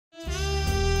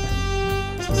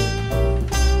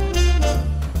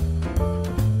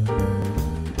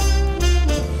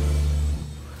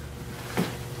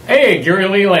Hey, Gary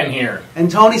Leland here.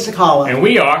 And Tony Cecala. And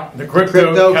we are the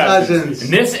Crypto Cousins.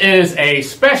 And this is a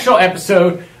special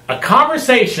episode of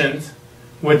Conversations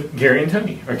with Gary and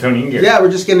Tony. Or Tony and Gary. Yeah, we're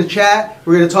just going to chat.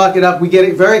 We're going to talk it up. We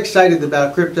get very excited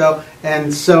about crypto.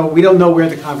 And so we don't know where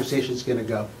the conversation is going to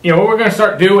go. You know, what we're going to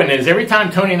start doing is every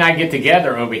time Tony and I get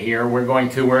together over here,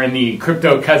 we're in the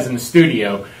Crypto Cousins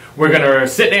studio. We're going to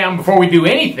sit down before we do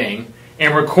anything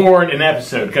and record an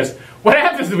episode. Because what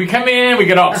happens is we come in, we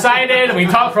get all excited, and we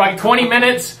talk for like 20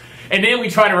 minutes, and then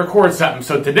we try to record something.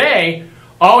 So today,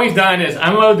 all we've done is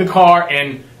unload the car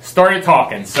and started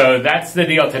talking. So that's the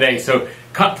deal today. So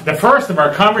the first of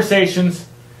our conversations,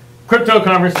 Crypto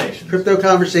Conversations. Crypto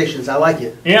Conversations, I like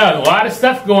it. Yeah, a lot of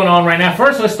stuff going on right now.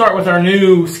 First, let's start with our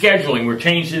new scheduling. We're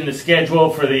changing the schedule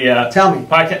for the Tell me.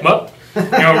 podcast. Well, you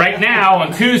know, right now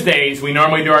on Tuesdays, we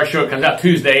normally do our show. It comes out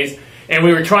Tuesdays, and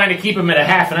we were trying to keep them at a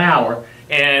half an hour.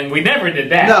 And we never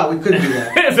did that. No, we couldn't do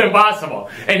that. It's impossible.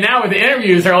 And now with the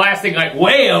interviews, they're lasting like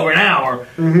way over an hour.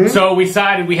 Mm-hmm. So we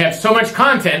decided we have so much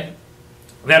content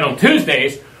that on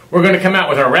Tuesdays, we're going to come out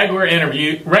with our regular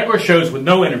shows with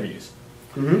no interviews.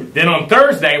 Mm-hmm. Then on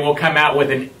Thursday, we'll come out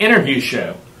with an interview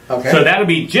show. Okay. So that'll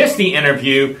be just the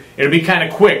interview. It'll be kind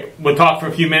of quick. We'll talk for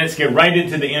a few minutes, get right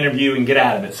into the interview, and get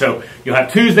out of it. So you'll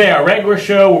have Tuesday, our regular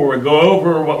show, where we'll go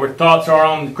over what our thoughts are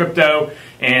on crypto.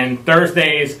 And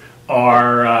Thursdays,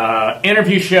 our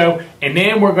interview show, and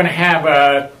then we're going to have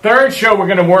a third show we're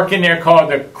going to work in there called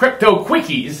the Crypto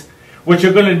Quickies, which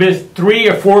are going to be 3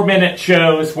 or 4 minute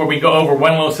shows where we go over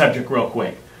one little subject real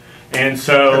quick. And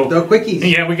so, Crypto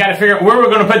Quickies. Yeah, we got to figure out where we're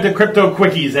going to put the Crypto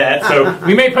Quickies at. So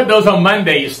we may put those on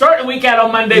Monday. You start the week out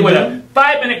on Monday with a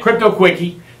 5-minute Crypto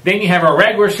Quickie. Then you have our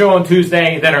regular show on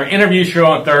Tuesday. Then our interview show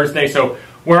on Thursday. So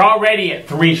we're already at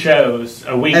 3 shows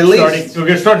a week. At least. We're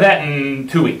going to start that in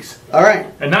 2 weeks. All right.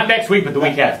 And not next week, but the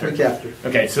week after. Week after.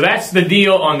 Okay, so that's the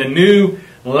deal on the new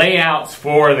layouts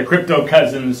for the Crypto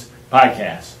Cousins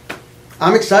podcast.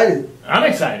 I'm excited. I'm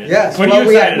excited. Yes. What are you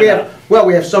excited about?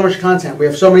 We have so much content. We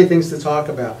have so many things to talk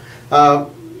about.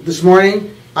 This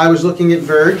morning, I was looking at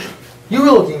Verge. You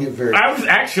were looking at Verge. I was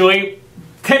actually,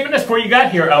 10 minutes before you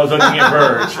got here, I was looking at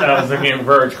Verge. I was looking at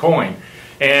Verge Coin.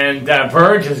 And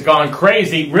Verge has gone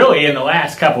crazy, really, in the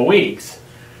last couple weeks.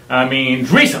 I mean,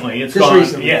 recently it's gone.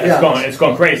 Recently, it's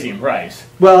gone crazy in price.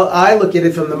 Well, I look at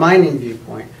it from the mining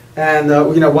viewpoint, and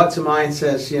what to mine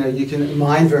says you can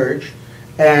mine Verge,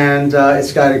 and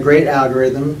it's got a great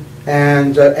algorithm,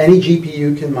 and any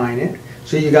GPU can mine it.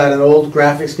 So you got an old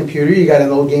graphics computer, you got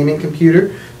an old gaming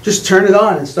computer, just turn it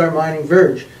on and start mining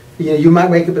Verge. You might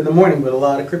wake up in the morning with a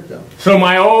lot of crypto. So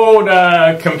my old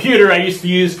computer I used to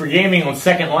use for gaming on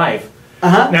Second Life.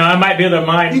 Now I might be able to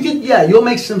mine. You'll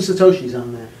make some Satoshis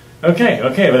on that. Okay,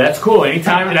 well that's cool.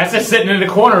 Anytime, that's just sitting in the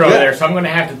corner over there, so I'm going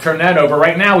to have to turn that over.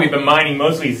 Right now we've been mining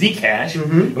mostly Zcash,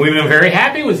 and we've been very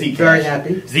happy with Zcash. Very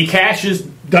happy. Zcash has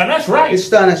done us right. It's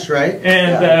done us right.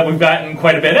 And we've gotten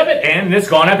quite a bit of it, and it's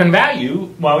gone up in value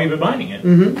while we've been mining it.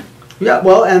 Mm-hmm. Yeah,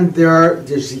 well, and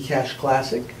there's Zcash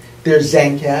Classic, there's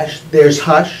Zencash, there's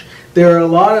Hush. There are a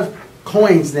lot of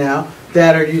coins now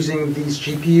that are using these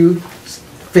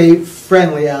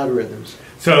GPU-friendly algorithms.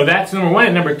 So that's number one.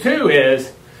 And number two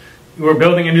is we're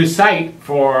building a new site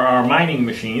for our mining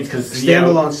machines.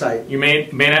 Standalone site. You may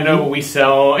not know what we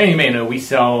sell. And you may know we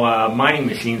sell mining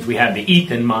machines. We have the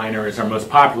Ethan miner as our most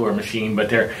popular machine,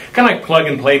 but they're kind of like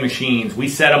plug-and-play machines. We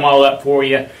set them all up for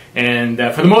you, and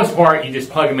for the most part, you just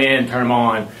plug them in, turn them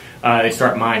on, they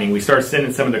start mining. We start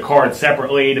sending some of the cards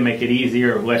separately to make it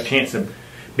easier, less chance of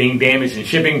being damaged in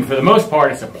shipping. For the most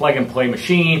part, it's a plug-and-play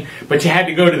machine, but you had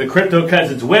to go to the Crypto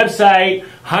Cousins website,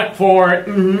 hunt for it,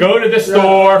 go to the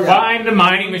store, find the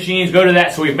mining machines, go to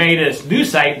that. So we've made this new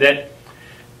site that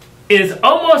is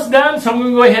almost done, so I'm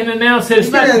going to go ahead and announce it.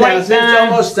 It's not quite done. It's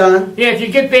almost done. Yeah, if you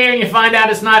get there and you find out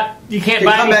it's not, you can't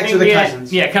buy anything yet. Come back to the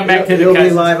Cousins. Yeah, come back to the Cousins. Cousins. It'll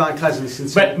be live on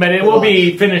Cousins. But it will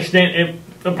be finished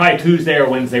probably Tuesday or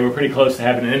Wednesday. We're pretty close to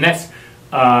having it. And that's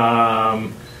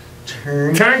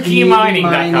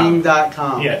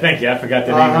turnkeymining.com. Yeah, thank you. I forgot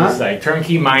the name of the site.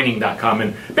 Turnkeymining.com.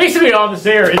 And basically all that's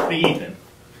there is the Ethan.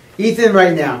 Ethan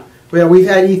right now. Well, we've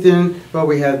had Ethan,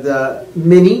 we had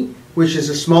Mini, which is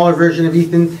a smaller version of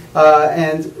Ethan,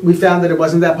 and we found that it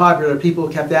wasn't that popular. People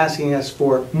kept asking us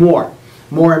for more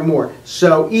and more.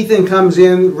 So Ethan comes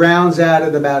in, rounds out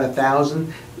at about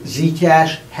 1,000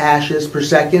 Zcash hashes per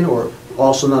second, or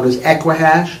also known as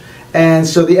Equihash. And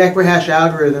so the Equihash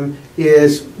algorithm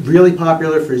is really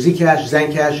popular for Zcash,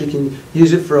 Zencash. You can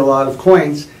use it for a lot of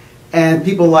coins, and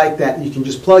people like that. You can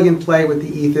just plug and play with the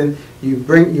Ethan. You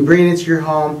bring it into your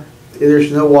home.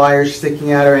 There's no wires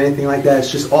sticking out or anything like that.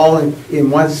 It's just all in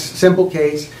one simple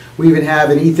case We even have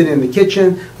an Ethan in the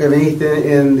kitchen. We have an Ethan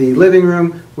in the living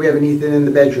room. We have an Ethan in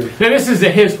the bedroom. Now this is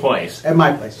at his place. At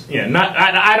my place. Yeah,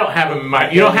 I don't have him in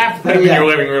my. You don't have to put him in your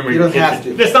living room or your kitchen. Have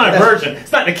to. That's not a version.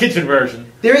 It's not the kitchen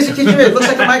version. There is a kitchen. It looks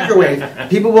like a microwave.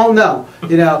 People won't know.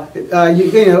 You know,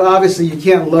 obviously you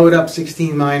can't load up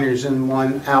 16 miners in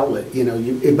one outlet. You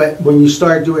know, but when you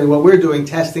start doing what we're doing,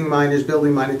 testing miners,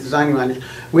 building miners, designing miners,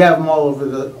 we have them all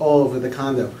over the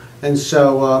condo, and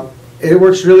so it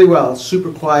works really well. It's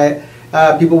super quiet.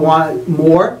 People want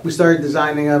more. We started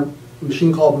designing a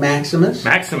machine called Maximus.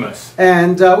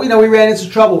 And we ran into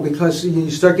trouble because you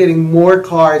start getting more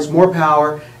cards, more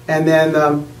power, and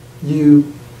then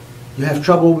you have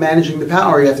trouble managing the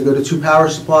power. You have to go to 2 power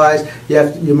supplies.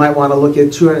 You might want to look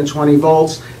at 220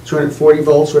 volts, 240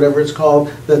 volts, whatever it's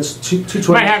called. That's 220.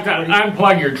 You might have to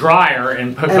unplug your dryer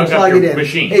and hook up your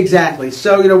machine. Exactly.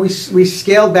 So we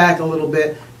scaled back a little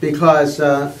bit because.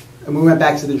 And we went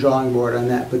back to the drawing board on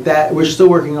that, but we're still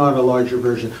working on a larger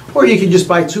version. Or you can just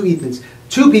buy 2 Ethans.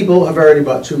 2 people have already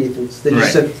bought 2 Ethans. They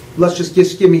just said, "Let's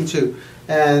just give me 2,"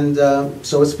 and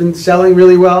so it's been selling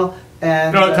really well.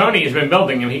 And no, Tony has been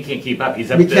building them. He can't keep up. He's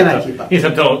up. We cannot keep up. He's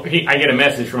up till I get a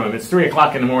message from him. It's 3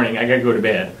 o'clock in the morning. I got to go to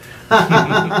bed.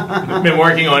 Been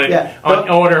working on it on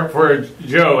order for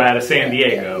Joe out of San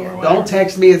Diego. Or don't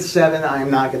text me at 7. I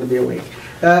am not going to be awake.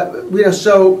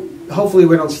 So. Hopefully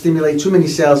we don't stimulate too many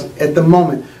sales at the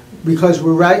moment because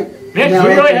we're right. Yeah, we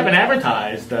really haven't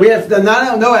advertised. We have done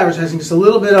no advertising, just a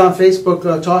little bit on Facebook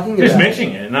talking about it. Just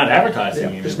mentioning it, not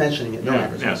advertising it. Just mentioning it, no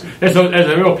advertising. There's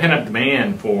a real pent-up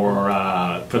demand for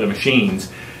the machines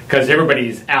because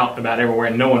everybody's out about everywhere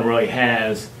and no one really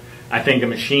has, I think, a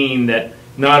machine that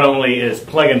not only is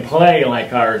plug and play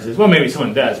like ours is. Well, maybe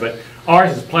someone does, but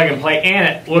ours is plug and play and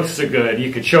it looks so good.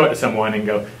 You could show it to someone and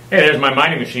go, "Hey, there's my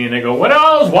mining machine." And they go, "What are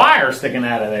all those wires sticking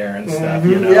out of there and stuff?"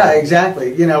 You know? Yeah,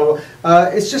 exactly.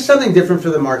 It's just something different for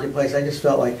the marketplace. I just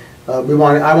felt like I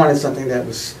wanted something that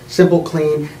was simple,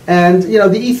 clean, and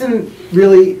the Ethan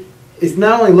really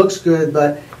not only looks good,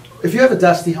 but if you have a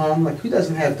dusty home, like who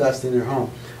doesn't have dust in their home?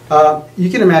 You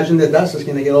can imagine that dust is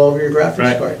going to get all over your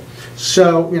graphics card.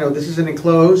 So this is an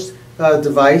enclosed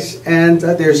device, and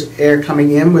there's air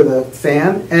coming in with a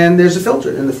fan, and there's a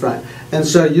filter in the front. And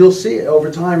so you'll see it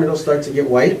over time, it'll start to get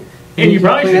white. And you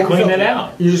probably should clean that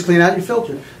out. You just clean out your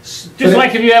filter. Just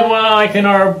like if you have one, like in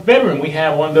our bedroom, we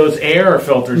have one of those air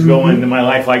filters going, and my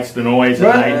wife likes the noise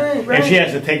at night. And she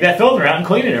has to take that filter out and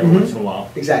clean it every once in a while.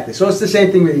 Exactly. So it's the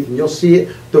same thing with Ethan. You'll see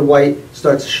it, the white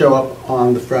starts to show up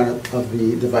on the front of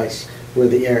the device where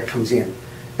the air comes in.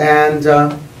 And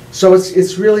so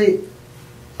it's really,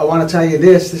 I want to tell you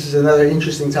this is another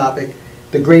interesting topic,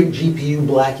 the great GPU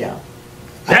blackout.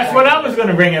 That's what I was going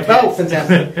to bring up. Oh,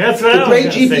 fantastic. That's what the great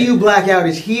GPU blackout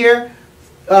is here.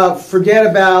 Forget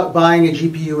about buying a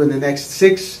GPU in the next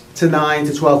 6 to 9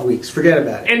 to 12 weeks. Forget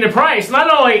about it. And the price, not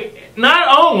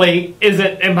only is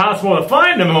it impossible to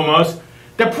find them almost,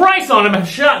 the price on them has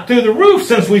shot through the roof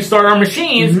since we started our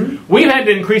machines. We've had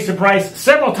to increase the price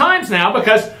several times now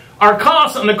because our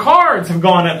costs on the cards have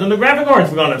gone up and the graphic cards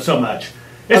have gone up so much.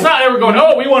 It's not that we're going,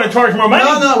 we want to charge more money.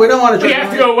 No, we don't want to charge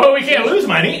more money. We have to go, we can't lose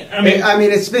money. I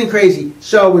mean, it's been crazy.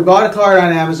 So we bought a card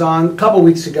on Amazon a couple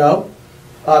weeks ago.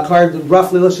 A card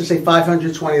roughly, let's just say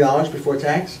 $520 before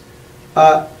tax.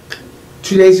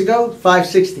 2 days ago,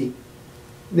 $560.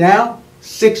 Now,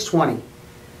 $620.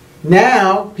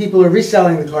 Now, people are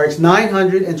reselling the cards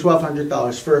 $900 and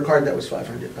 $1,200 for a card that was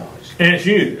 $500. And it's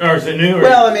used, or is it new? Or?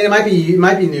 Well, I mean, it might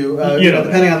be new,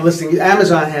 depending on the listing.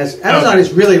 Amazon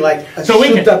is really like a so we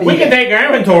can take our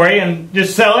inventory and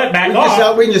just sell it back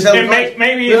off. We can just sell and make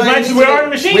maybe as much as we are on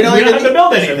the machine. We don't have to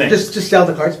build anything. Just sell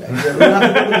the cards back. We don't have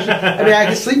to build the machine. I mean, I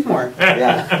can sleep more.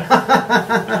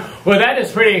 Yeah. Well, that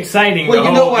is pretty exciting. Well,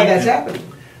 you know why that's happening.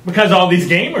 Because all these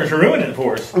gamers are ruining it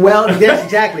for us. Well, yes,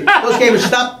 exactly. Those gamers,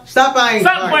 stop buying.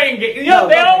 Stop playing games.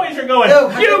 They always are going.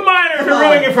 You miners are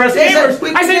ruining it for us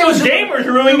gamers. I say those gamers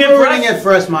are ruining it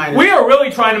for us. Miners. We are really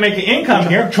trying to make an income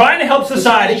here, trying to help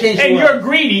society, and you're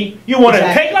greedy. You want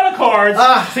to take out the cards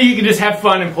so you can just have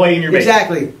fun and play in your basement.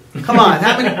 Exactly. Come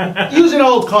on, use an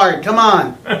old card. Come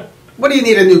on. What do you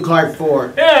need a new card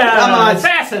for? Yeah, come on,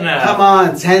 fast enough. Come on,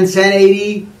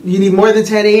 1080. You need more than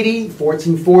 1080?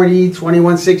 1440,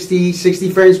 2160, 60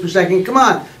 frames per second. Come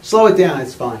on, slow it down.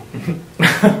 It's fine.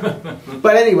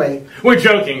 But anyway, we're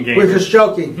joking, gamers. We're just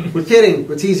joking. We're kidding.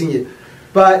 We're teasing you.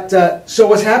 But so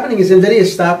what's happening is NVIDIA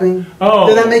is stopping.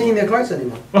 They're not making their cards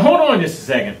anymore. Well, hold on just a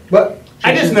second. What?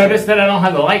 I just noticed that I don't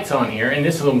have the lights on here, and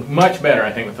this will look much better,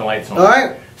 I think, with the lights on. All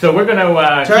right. So we're going to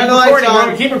turn the lights on. We're going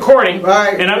to keep recording, all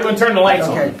right. And I'm going to turn the lights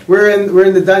on. We're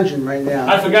in the dungeon right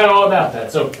now. I forgot all about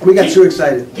that. So we got too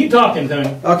excited. Keep talking,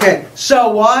 Tony. Okay,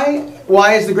 so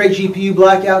why is the great GPU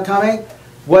blackout coming?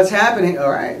 What's happening? All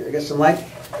right, I got some light.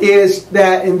 Is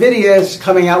that NVIDIA is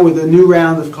coming out with a new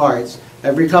round of cards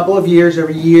every couple of years,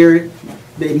 every year,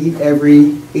 maybe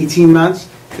every 18 months.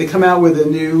 They come out with a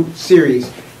new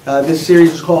series. This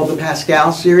series is called the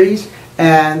Pascal series,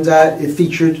 and it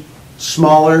featured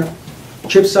smaller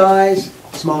chip size,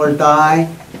 smaller die,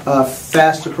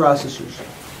 faster processors.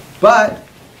 But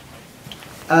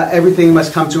everything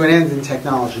must come to an end in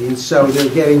technology, and so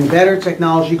they're getting better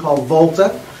technology called Volta.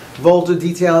 Volta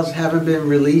details haven't been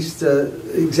released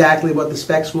exactly what the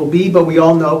specs will be, but we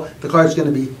all know the card's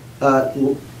going to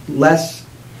be less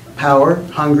power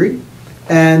hungry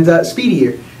and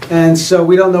speedier. And so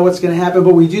we don't know what's going to happen,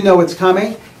 but we do know it's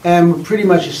coming. And we pretty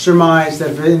much surmise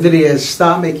that NVIDIA has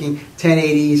stopped making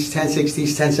 1080s,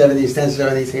 1060s, 1070s,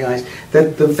 1070 Ti's.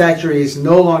 That the factory is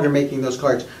no longer making those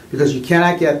cards because you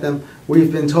cannot get them.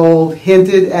 We've been told,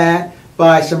 hinted at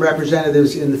by some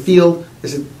representatives in the field, they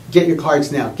said, get your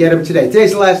cards now. Get them today.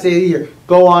 Today's the last day of the year.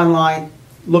 Go online.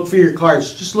 Look for your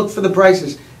cards. Just look for the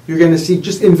prices. You're going to see.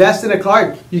 Just invest in a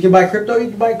card. You can buy crypto. You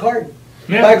can buy a card.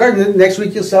 Yeah. Buy a card, and then next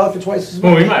week you'll sell it for twice as much.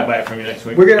 Well, we might buy it from you next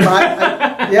week. We're going to buy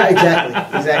it. Yeah,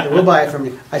 exactly. We'll buy it from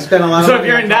you. I spent a lot of money. So if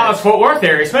you're in Dallas-Fort Worth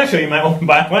area especially, you might want to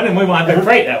buy one, and we want to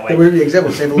freight that way. We'll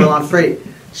save a little on freight.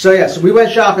 So yeah, so we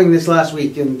went shopping this last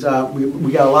week, and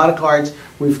we got a lot of cards.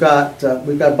 We've got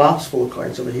a box full of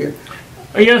cards over here.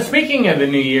 You know, speaking of the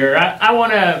new year, I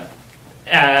want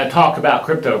to talk about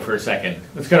crypto for a second.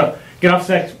 Let's get off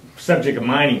the subject of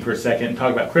mining for a second and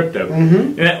talk about crypto.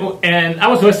 Mm-hmm. And I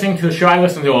was listening to a show. I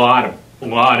listened to a lot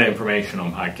of information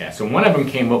on podcasts, and one of them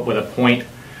came up with a point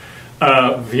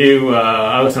of view.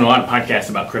 I listen to a lot of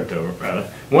podcasts about crypto.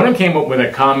 One of them came up with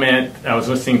a comment I was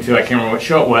listening to. I can't remember what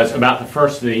show it was about the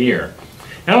first of the year.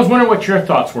 And I was wondering what your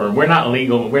thoughts were. We're not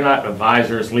legal. We're not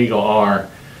advisors. Legal are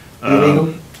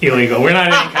illegal. We're not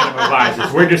any kind of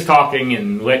advisors. We're just talking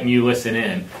and letting you listen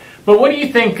in. But what do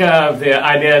you think of the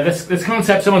idea? This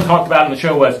concept someone talked about in the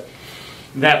show was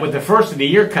that with the first of the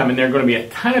year coming, there are going to be a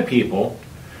ton of people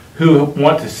who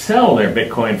want to sell their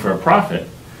Bitcoin for a profit,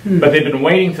 but they've been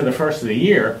waiting to the first of the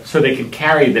year so they could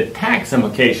carry the tax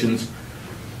implications,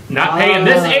 not paying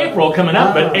this April coming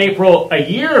up, but April a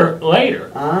year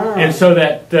later. And so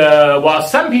that while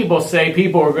some people say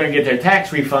people are going to get their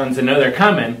tax refunds and know they're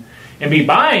coming and be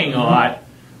buying a lot,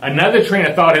 another train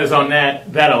of thought is on that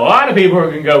a lot of people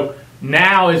are going to go,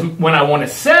 now is when I want to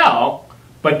sell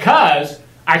because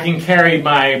I can carry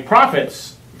my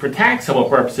profits for taxable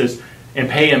purposes and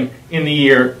pay them in the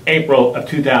year April of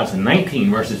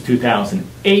 2019 versus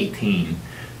 2018.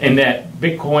 And that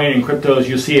Bitcoin and cryptos,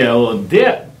 you'll see a little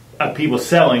dip of people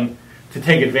selling to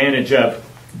take advantage of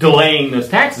delaying those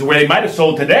taxes, where they might have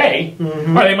sold today,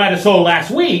 or they might have sold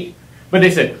last week, but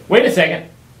they said, wait a second,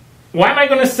 why am I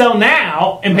going to sell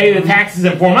now and pay the taxes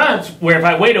in 4 months, where if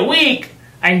I wait a week,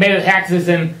 I can pay the taxes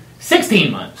in 16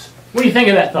 months? What do you think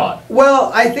of that thought?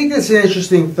 Well, I think it's an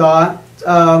interesting thought,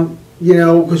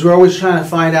 because we're always trying to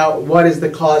find out what is the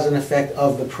cause and effect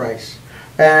of the price.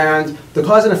 And the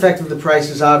cause and effect of the price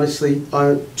is obviously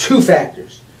two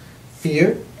factors,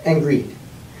 fear and greed.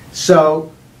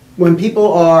 So when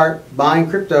people are buying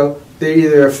crypto, they're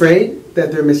either afraid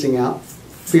that they're missing out,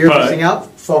 fear of missing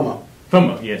out, FOMO.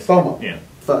 FOMO, yes. FOMO. Yeah.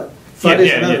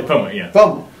 FOMO, yeah.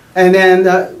 FOMO. And then,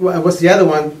 what's the other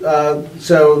one?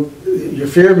 So your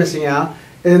fear of missing out,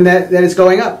 and that it's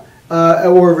going up,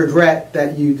 or regret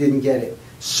that you didn't get it.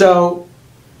 So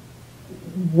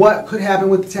what could happen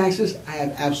with the taxes? I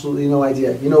have absolutely no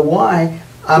idea. You know why?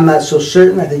 I'm not so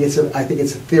certain. I think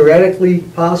it's theoretically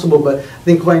possible, but I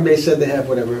think Coinbase said they have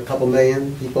a couple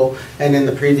million people, and in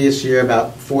the previous year,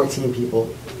 about 14 people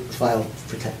filed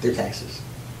for their taxes.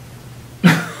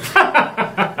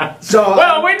 So,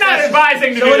 well, we're not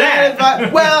advising to do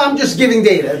that. Well, I'm just giving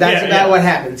data. That's about what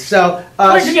happened. So,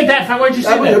 where'd you get that from? Where'd you see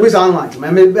that? It was online.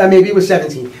 Maybe it was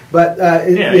 17, but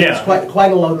it's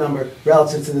quite a low number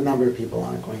relative to the number of people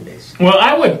on Coinbase. Well,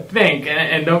 I would think,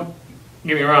 and don't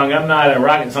get me wrong, I'm not a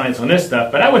rocket science on this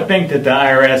stuff, but I would think that the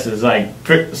IRS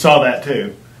is saw that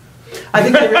too. I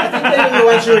think they were the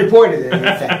ones who reported it, in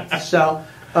fact. So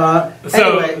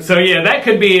anyway. So yeah, that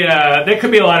could be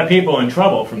a lot of people in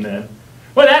trouble from then.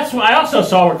 Well, that's what I also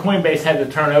saw where Coinbase had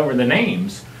to turn over the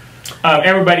names of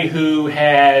everybody who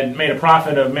had made a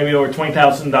profit of maybe over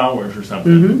 $20,000 or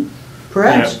something. Mm-hmm.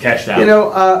 Perhaps cashed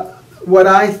out. What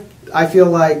I feel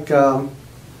like. So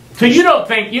you don't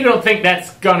think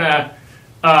that's gonna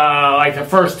like the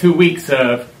first 2 weeks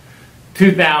of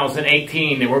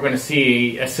 2018 that we're going to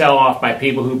see a sell-off by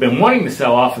people who've been wanting to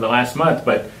sell off for the last month,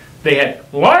 but they had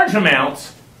large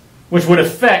amounts, which would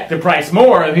affect the price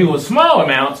more than people with small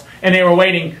amounts, and they were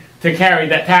waiting to carry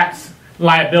that tax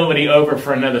liability over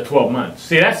for another 12 months.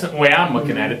 See, that's the way I'm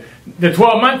looking at it. The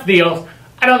 12-month deals,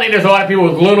 I don't think there's a lot of people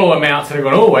with little amounts that are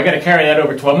going, oh, I got to carry that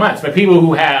over 12 months. But people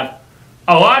who have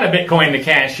a lot of Bitcoin to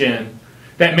cash in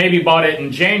that maybe bought it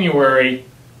in January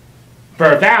for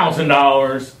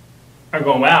 $1,000 are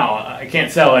going, wow, I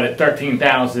can't sell it at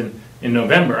 $13,000 in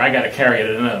November. I got to carry it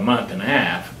another month and a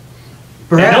half.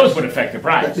 Perhaps. And those would affect the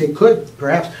price. They could,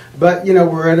 perhaps. But, you know,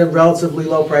 we're at a relatively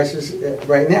low prices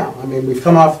right now. I mean, we've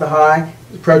come off the high,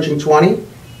 approaching 20,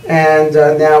 and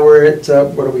now we're at,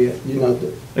 what are we at? You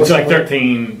know, it's like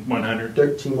 13,100.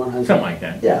 13,100. Something like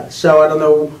that. Yeah, so I don't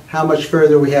know how much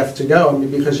further we have to go. I mean,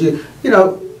 because, you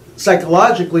know,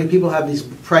 psychologically, people have these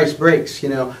price breaks. You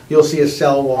know, you'll see a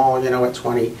sell wall, you know, at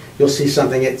 20. You'll see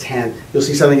something at 10. You'll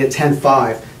see something at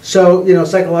 10.5. So, you know,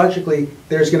 psychologically,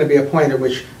 there's going to be a point at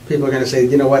which people are going to say,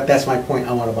 you know what, that's my point,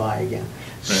 I want to buy again.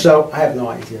 Right. So, I have no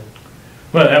idea.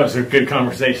 Well, that was a good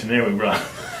conversation there we brought.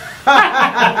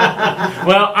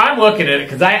 Well, I'm looking at it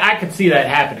because I could see that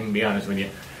happening, to be honest with you.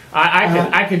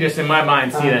 I could just, in my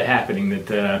mind, see that happening,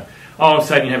 that all of a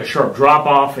sudden you have a sharp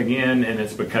drop-off again, and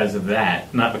it's because of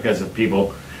that, not because of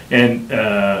people, and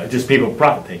just people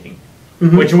profit-taking,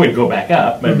 which would go back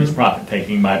up, but it's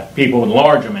profit-taking by people with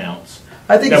large amounts.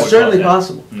 I think it's certainly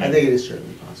possible. I think it is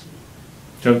certainly possible.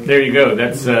 So there you go.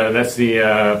 That's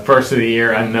the first of the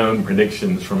year unknown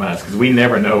predictions from us, because we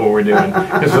never know what we're doing.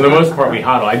 Because for the most part, we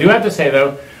hodl. I do have to say,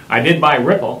 though, I did buy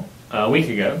Ripple a week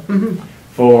ago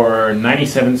for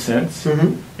 97 cents,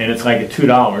 and it's like at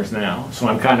 $2 now. So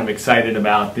I'm kind of excited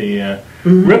about the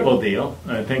Ripple deal.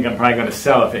 I think I'm probably going to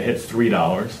sell if it hits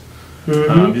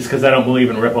 $3, just because I don't believe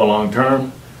in Ripple long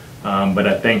term. But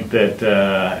I think that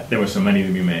there was some money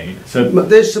to be made. So but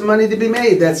there's some money to be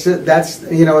made. That's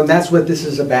you know, and that's what this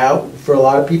is about for a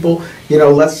lot of people. You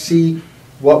know, let's see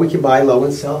what we can buy low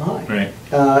and sell high. Right.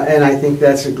 And I think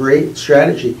that's a great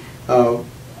strategy.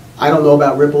 I don't know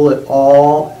about Ripple at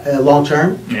all long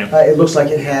term. Yeah. It looks like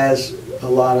it has a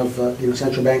lot of you know,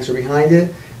 central banks are behind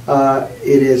it.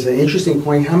 It is an interesting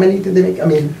coin. How many did they make? I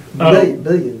mean,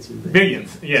 billions.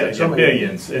 Billions. Yeah, so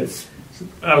billions. It's.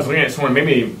 I was looking at somewhere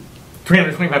maybe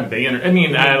 325 billion. I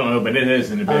mean, I don't know, but it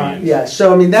is in the billions. Yeah.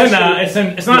 So I mean, that's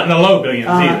it's not in the low billions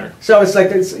either. So it's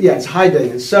like it's high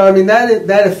billions. So I mean,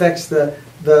 that affects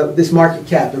this market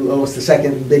cap. It's the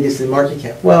second biggest in market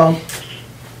cap. Well,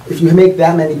 if you make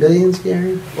that many billions,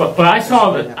 Gary. Well, I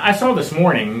saw this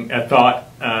morning a thought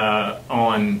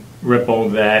on Ripple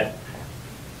that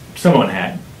someone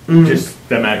had. Just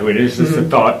doesn't matter who it is. Just a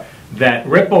thought that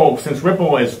Ripple, since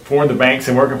Ripple is for the banks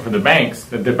and working for the banks,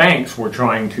 that the banks were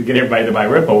trying to get everybody to buy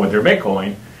Ripple with their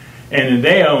Bitcoin, and then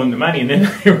they own the money, and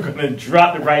then they were going to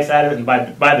drop the price out of it and buy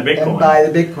the Bitcoin. And buy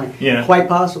the Bitcoin. Yeah. Quite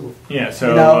possible. Yeah,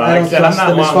 so you know, I don't like I said, trust I'm not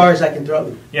them long, as far as I can throw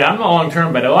them. Yeah, I'm not long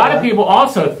term, but a lot of people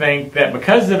also think that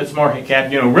because of its market cap,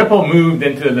 you know, Ripple moved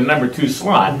into the number 2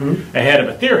 slot ahead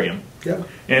of Ethereum. Yeah.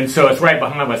 And so it's right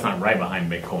behind, well, it's not right behind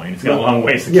Bitcoin. It's got a long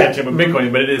ways to catch up with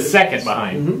Bitcoin, but it is second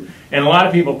behind. And a lot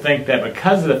of people think that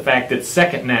because of the fact that it's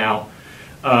second now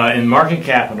in market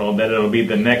capital, that it'll be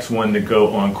the next one to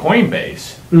go on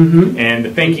Coinbase. And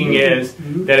the thinking is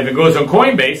that if it goes on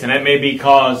Coinbase, and that may be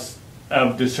cause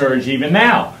of the surge even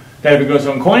now, that if it goes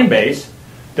on Coinbase,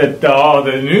 that all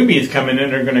the newbies coming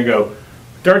in are going to go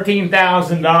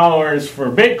 $13,000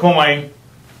 for Bitcoin,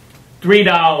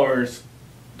 $3,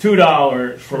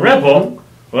 $2 for Ripple.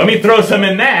 Well, let me throw some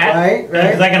in that, right?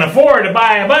 Because I can afford to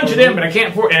buy a bunch of them, but I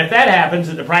can't afford. And if that happens,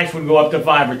 that the price would go up to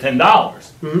 $5 or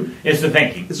 $10. It's the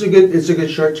thinking. It's a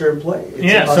good short-term play.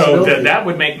 It's so that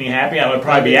would make me happy. I would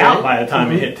probably be out by the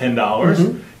time it hit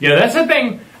 $10. You know, that's the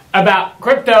thing about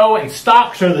crypto and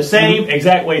stocks are the same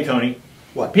exact way, Tony.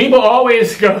 What? People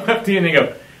always go up to you and they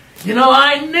go, you know,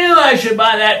 I knew I should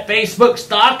buy that Facebook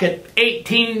stock at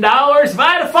 $18. If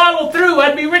I had to follow through,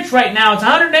 I'd be rich right now. It's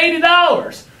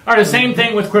 $180. Or the same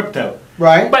thing with crypto.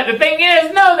 Right. But the thing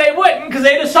is, no, they wouldn't because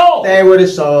they'd have sold. They would have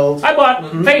sold. I bought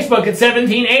Facebook at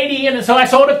 $17.80, and so I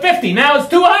sold at $50. Now it's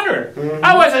 $200.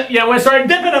 I wasn't, you know, when I started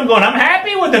dipping, I'm going, I'm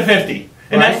happy with the $50.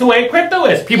 And that's the way crypto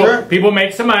is. People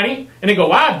make some money, and they go,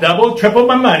 wow, I've doubled, tripled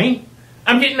my money.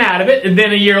 I'm getting out of it. And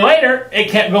then a year later, it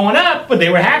kept going up, but they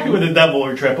were happy with the double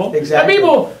or triple. Exactly.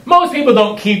 Most people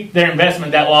don't keep their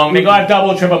investment that long. They go, I've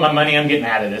doubled, tripled my money, I'm getting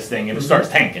out of this thing, and it starts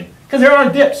tanking. Because there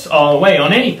are dips all the way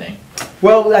on anything.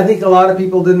 Well, I think a lot of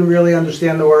people didn't really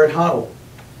understand the word hodl.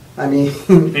 I mean,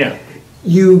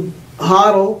 you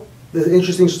hodl, the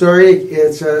interesting story,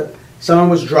 it's someone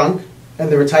was drunk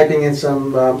and they were typing in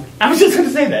some. I was just going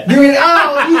to say that. You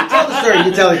tell the story.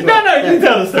 You tell the story. No, you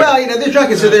tell the story. Well, they're drunk,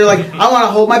 and so they're like, I want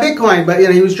to hold my Bitcoin, but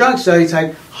he was drunk, so he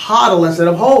typed hodl instead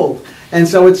of hold. And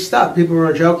so it stuck. People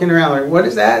were joking around, like, what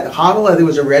is that? Hodl? I think it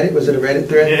was a Reddit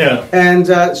thread? Yeah.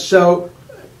 And so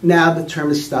now the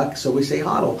term is stuck, so we say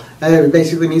hodl. And it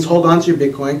basically means hold on to your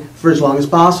Bitcoin for as long as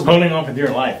possible. Holding on for dear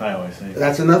life, I always say.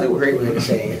 That's another great way of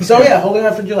saying it. So yeah, holding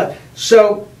on for dear life.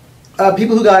 So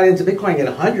people who got into Bitcoin at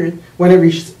 100, when it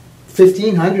reached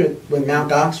 1,500, when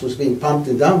Mt. Gox was being pumped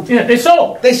and dumped. Yeah, they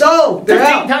sold. They sold. They're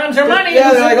 15 out. times their money.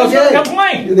 Yeah, they're like, okay.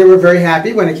 Complain. They were very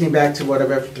happy when it came back to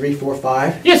whatever, 3, 4,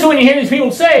 5. Yeah, so when you hear these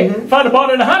people say, if I'd have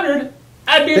bought it at 100,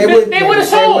 they would have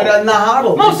sold. They would have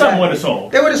hodled. Most of them would have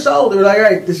sold. They would have sold. They were like, all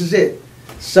right, this is it.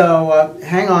 So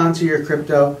hang on to your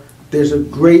crypto. There's a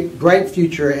great, bright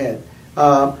future ahead.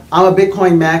 I'm a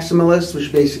Bitcoin maximalist,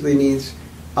 which basically means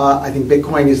I think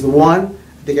Bitcoin is the one.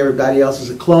 I think everybody else is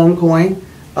a clone coin.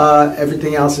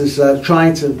 Everything else is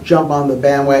trying to jump on the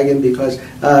bandwagon because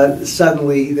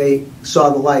suddenly they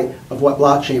saw the light of what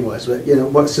blockchain was. But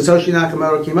what Satoshi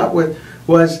Nakamoto came up with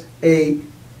was a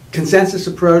consensus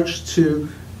approach to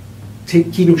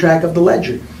keeping track of the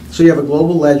ledger. So you have a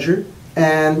global ledger,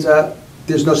 and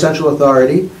there's no central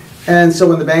authority. And so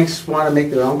when the banks want to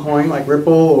make their own coin, like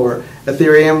Ripple or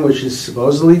Ethereum, which is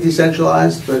supposedly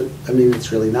decentralized, but I mean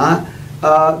it's really not,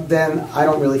 then I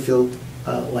don't really feel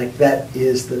like that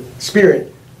is the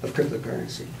spirit of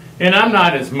cryptocurrency. And I'm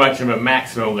not as much of a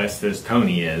maximalist as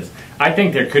Tony is. I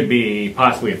think there could be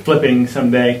possibly a flipping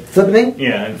someday. Flippening?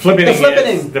 Yeah, and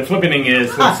flippening. The flippening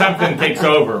is when something takes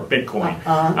over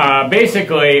Bitcoin.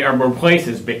 Basically, or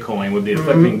replaces Bitcoin would be the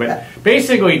flipping. But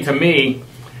basically, to me,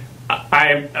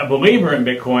 I'm a believer in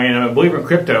Bitcoin and I'm a believer in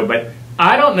crypto, but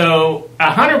I don't know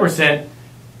 100%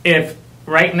 if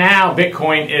right now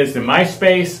Bitcoin is the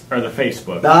MySpace or the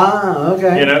Facebook.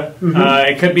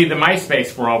 Okay. It could be the MySpace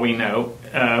for all we know.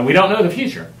 We don't know the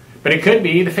future, but it could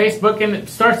be the Facebook, and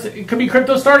it could be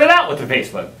crypto started out with the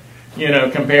Facebook.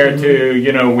 Compared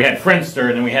to we had Friendster,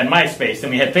 and then we had MySpace,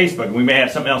 and we had Facebook, and we may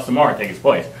have something else tomorrow take its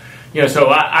place. So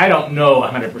I don't know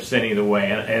 100% either way,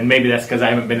 and maybe that's because I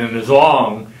haven't been in it as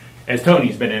long as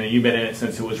Tony's been in it. You've been in it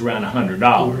since it was around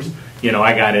 $100.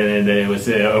 I got in it, it was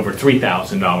over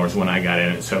 $3,000 when I got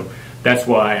in it, so that's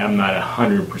why I'm not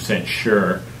 100%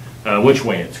 sure which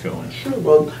way it's going. Sure.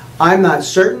 Well, I'm not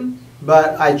certain,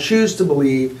 but I choose to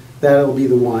believe that it'll be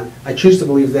the one. I choose to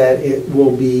believe that it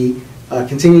will be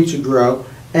continue to grow.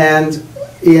 And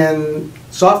in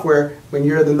software, when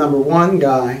you're the number one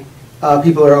guy,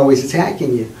 people are always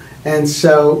attacking you. And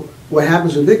so what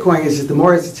happens with Bitcoin is that the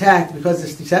more it's attacked, because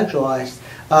it's decentralized,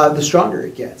 the stronger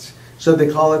it gets. So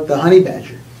they call it the honey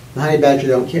badger. The honey badger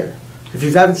don't care. If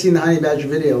you haven't seen the honey badger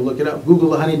video, look it up. Google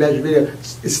the honey badger video.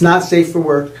 It's not safe for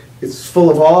work. It's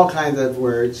full of all kinds of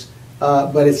words,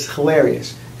 but it's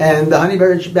hilarious. And the honey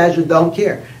badger don't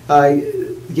care.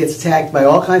 He gets attacked by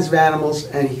all kinds of animals,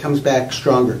 and he comes back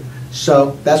stronger.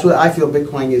 So that's what I feel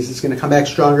Bitcoin is. It's going to come back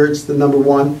stronger. It's the number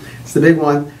one. It's the big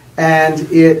one. And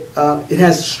it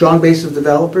has a strong base of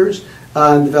developers,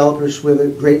 developers with a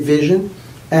great vision.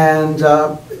 And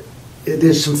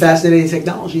there's some fascinating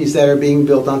technologies that are being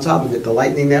built on top of it. The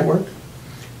Lightning Network,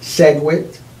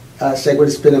 SegWit. SegWit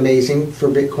has been amazing for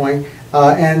Bitcoin.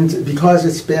 And because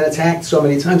it's been attacked so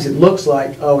many times, it looks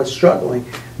like, it's struggling.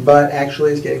 But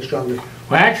actually, it's getting stronger.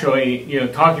 Well, actually,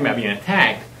 talking about being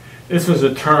attacked, this was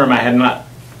a term I had not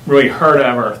really heard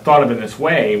of or thought of in this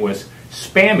way, was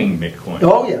spamming Bitcoin.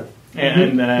 Oh, yeah.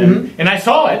 And I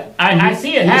saw it. I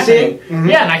see it happening. See it?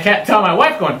 Yeah, and I kept telling my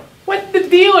wife, going, what the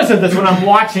deal is of this when I'm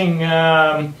watching,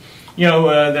 the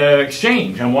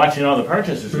exchange. I'm watching all the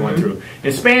purchases going through.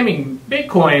 And spamming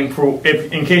Bitcoin,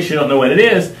 in case you don't know what it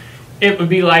is, it would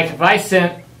be like if I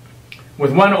sent,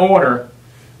 with one order,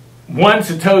 one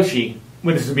Satoshi,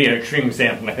 this would be an extreme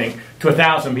example, I think, to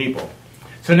 1,000 people.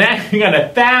 So now you got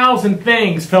 1,000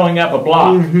 things filling up a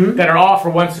block that are all for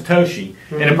one Satoshi.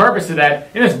 And the purpose of that,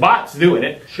 and there's bots doing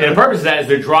it, and the purpose of that is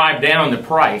to drive down the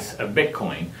price of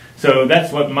Bitcoin. So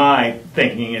that's what my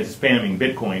thinking is, spamming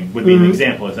Bitcoin would be an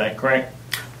example. Is that correct?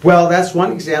 Well, that's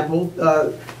one example.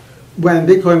 When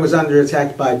Bitcoin was under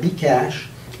attack by Bcash,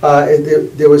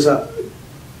 there was a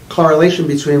correlation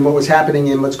between what was happening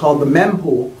in what's called the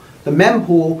mempool. The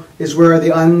mempool is where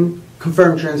the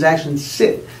unconfirmed transactions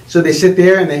sit. So they sit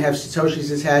there and they have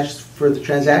Satoshis attached for the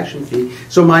transaction fee.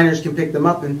 So miners can pick them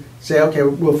up and say, okay,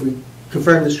 well, if we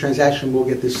confirm this transaction, we'll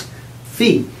get this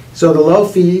fee. So the low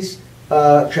fees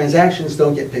transactions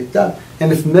don't get picked up.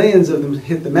 And if millions of them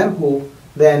hit the mempool,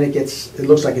 then it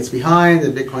looks like it's behind,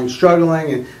 and Bitcoin's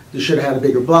struggling, and you should have had a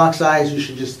bigger block size. You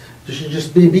should just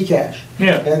be Bcash.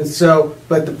 Yeah. And so,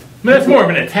 but that's more of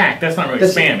an attack. That's not really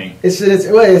spamming.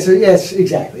 Yes,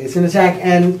 exactly. It's an attack,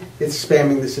 and it's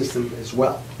spamming the system as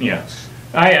well. Yeah.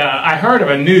 I heard of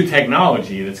a new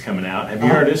technology that's coming out. Have you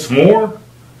heard of this? S'more,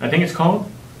 I think it's called.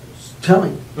 Tell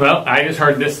me. Well, I just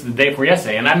heard this the day before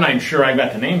yesterday, and I'm not even sure I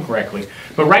got the name correctly.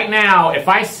 But right now, if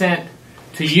I sent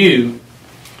to you,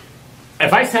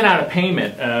 if I sent out a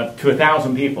payment to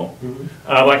 1,000 people,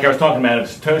 like I was talking about of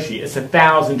Satoshi, it's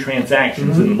 1,000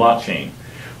 transactions in the blockchain.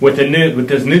 With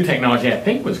this new technology, I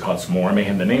think it was called S'more, I may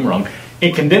have the name wrong,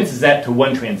 it condenses that to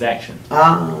one transaction.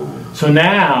 So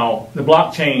now the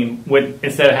blockchain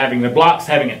instead of having the blocks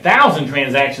having 1,000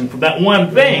 transactions for that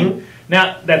one thing,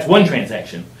 now that's one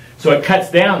transaction. So it cuts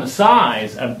down the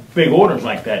size of big orders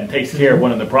like that and takes care of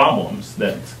one of the problems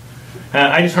that.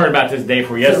 I just heard about this day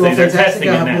before yesterday. They're testing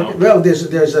it now. Well,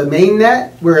 there's a main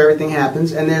net where everything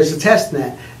happens, and there's a test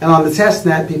net. And on the test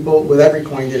net, people, with every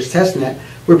coin, there's test net,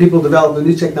 where people develop the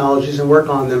new technologies and work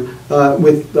on them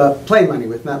with play money,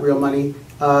 with not real money.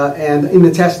 And in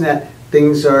the test net,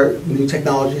 things are new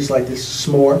technologies like this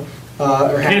S'more.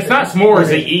 And it's not S'more as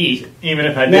they eat, even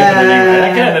if I did have the name right. I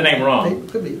could have the name wrong.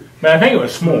 It could be. But I think it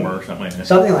was S'more or something like that.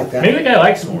 Something like that. Maybe the guy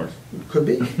likes s'mores. Could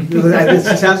be.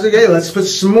 It sounds good. Let's put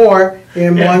S'more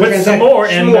in one put transaction. some more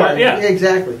in yeah,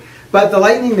 exactly. But the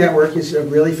Lightning Network is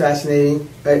really fascinating.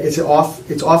 It's off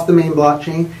the main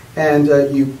blockchain, and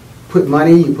you put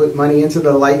money into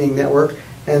the Lightning Network,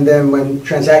 and then when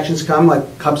transactions come,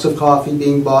 like cups of coffee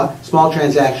being bought, small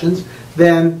transactions,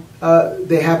 then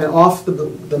they happen off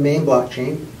the main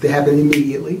blockchain. They happen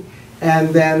immediately, and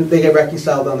then they get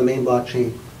reconciled on the main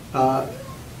blockchain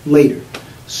later.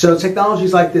 So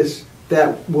technologies like this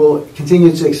that will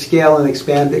continue to scale and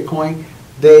expand Bitcoin,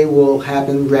 they will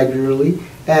happen regularly,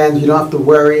 and you don't have to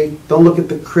worry. Don't look at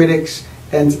the critics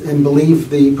and believe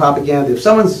the propaganda. If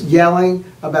someone's yelling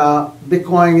about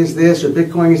Bitcoin is this or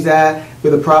Bitcoin is that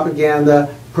with a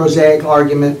propaganda, prosaic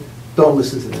argument, don't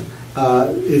listen to them.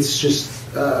 It's just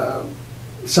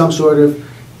some sort of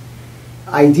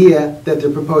idea that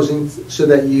they're proposing so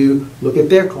that you look at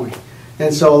their coin.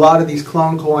 And so a lot of these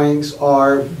clone coins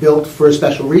are built for a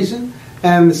special reason,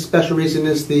 and the special reason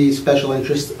is the special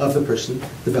interest of the person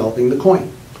developing the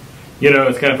coin. You know,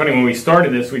 it's kind of funny, when we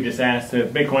started this, we just asked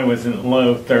if Bitcoin was in the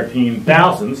low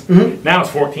 13,000s. Now it's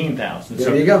 14,000.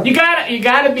 There you go. You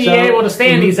gotta be able to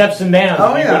stand these ups and downs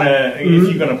if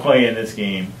you're gonna play in this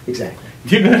game. Exactly.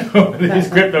 If you're gonna go into these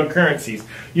cryptocurrencies,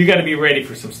 you got to be ready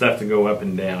for some stuff to go up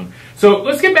and down. So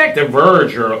let's get back to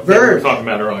Verge, that we were talking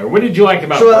about earlier. What did you like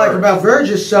about Verge? So what I like about Verge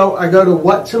is, I go to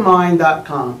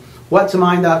whattomine.com.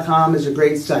 Whattomine.com is a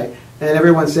great site, and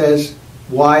everyone says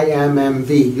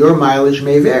YMMV, your mileage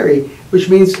may vary, which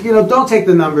means, don't take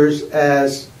the numbers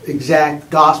as exact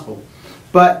gospel,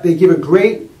 but they give a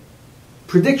great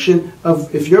prediction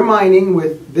of if you're mining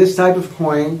with this type of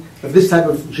coin, of this type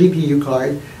of GPU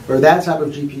card, or that type of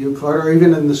GPU card, or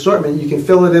even an assortment, you can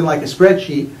fill it in like a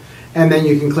spreadsheet, and then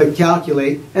you can click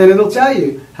calculate, and it'll tell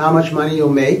you how much money you'll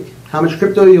make, how much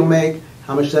crypto you'll make,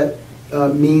 how much that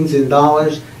means in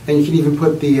dollars, and you can even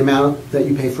put the amount that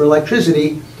you pay for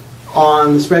electricity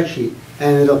on the spreadsheet,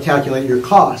 and it'll calculate your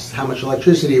costs, how much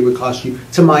electricity it would cost you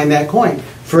to mine that coin.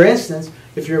 For instance,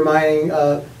 if you're mining,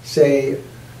 say,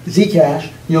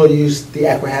 Zcash, you'll use the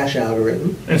Equihash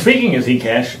algorithm. And speaking of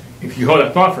Zcash, if you hold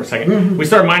that thought for a second, we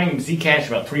started mining Zcash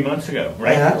about 3 months ago,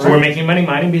 right? Yeah, so we're making money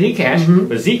mining Zcash,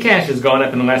 but Zcash has gone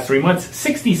up in the last 3 months,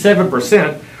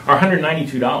 67%, or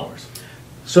 $192.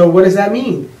 So what does that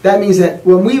mean? That means that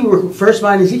when we were first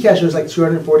mining Zcash, it was like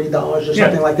 $240 or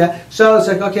something like that. So it's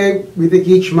like, okay, we think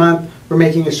each month we're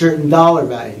making a certain dollar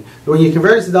value. But when you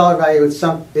convert it to dollar value,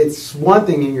 it's one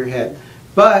thing in your head.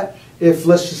 But if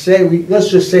let's just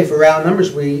say for round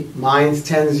numbers, we mined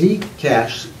 10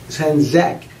 Zcash, 10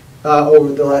 ZEC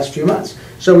over the last few months.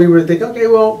 So we were thinking, okay,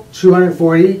 well,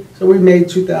 240, so we made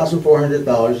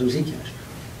 $2,400 of Zcash.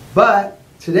 But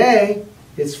today,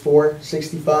 it's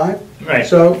 $465. Right.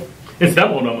 So it's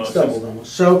doubled almost.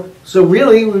 So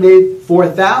really, we made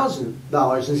 $4,000 in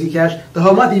Zcash the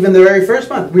whole month. Even the very first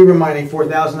month, we were mining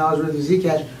 $4,000 worth of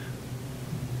Zcash,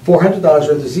 $400 worth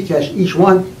of Zcash each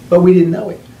one, but we didn't know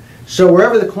it. So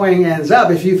wherever the coin ends up,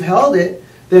 if you've held it,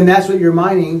 then that's what your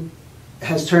mining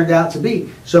has turned out to be.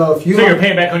 So if your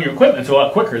payback on your equipment is a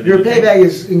lot quicker. Your payback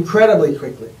is incredibly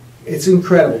quickly. It's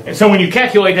incredible. And so when you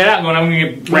calculate that out, I'm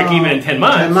going to break even in 10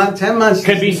 months. 10 months.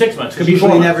 Could be 6 months. Could be 4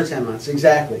 months. Never 10 months.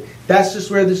 Exactly. That's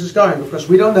just where this is going. Of course,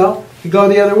 we don't know. You go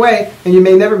the other way, and you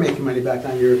may never make your money back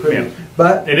on your equipment. Yeah.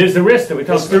 But it is the risk that we talk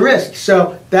about. It's the risk.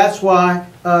 So that's why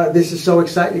this is so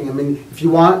exciting. I mean, if you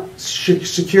want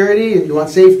security, if you want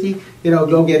safety,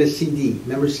 go get a CD.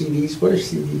 Remember CDs? What are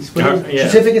CDs? What are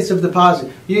certificates of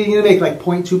deposit. You're going to make like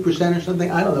 0.2% or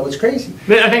something. I don't know. It's crazy.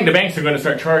 I think the banks are going to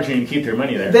start charging and keep their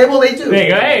money there. They do. They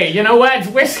go, hey, you know what?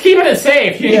 We're keeping it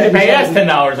safe. You need to pay us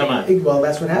 $10 a month. Well,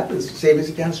 that's what happens. Savings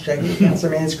accounts, checking accounts. I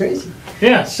mean, it's crazy.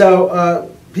 Yeah.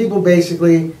 So people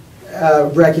basically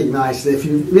recognize that if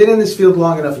you've been in this field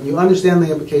long enough and you understand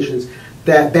the implications,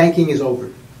 that banking is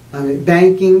over. I mean,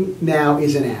 banking now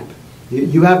is an app.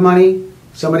 You have money.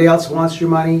 Somebody else wants your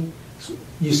money,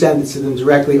 you send it to them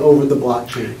directly over the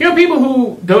blockchain. People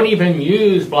who don't even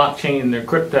use blockchain, their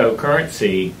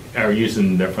cryptocurrency, are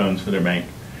using their phones for their bank.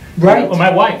 Right. Well,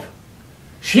 my wife,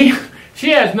 she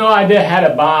has no idea how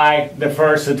to buy the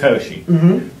first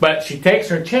Satoshi. But she takes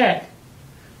her check,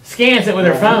 scans it with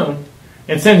her phone,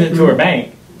 and sends it to her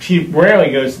bank. She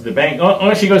rarely goes to the bank.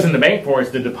 All she goes in the bank for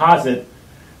is to deposit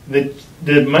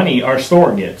the money our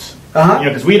store gets.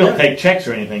 Because we don't take checks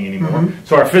or anything anymore.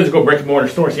 So our physical brick and mortar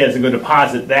store, she has to go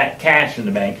deposit that cash in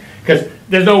the bank because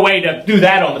there's no way to do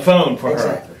that on the phone for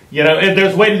her. If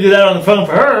there's a way to do that on the phone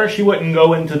for her, she wouldn't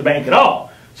go into the bank at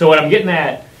all. So what I'm getting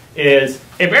at is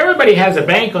if everybody has a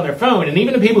bank on their phone, and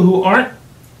even the people who aren't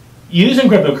using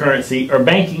cryptocurrency are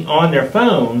banking on their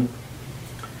phone,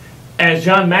 as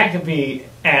John McAfee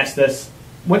asked us,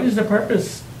 what is the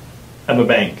purpose of a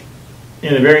bank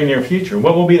in the very near future?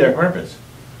 What will be their purpose?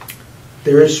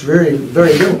 There is very,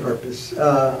 very little purpose.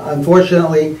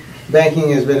 Unfortunately, banking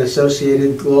has been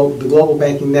associated, the global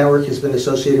banking network has been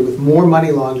associated with more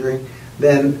money laundering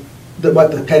than what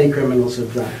the petty criminals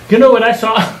have done. You know what I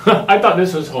saw? I thought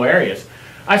this was hilarious.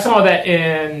 I saw that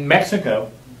in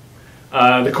Mexico,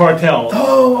 the cartel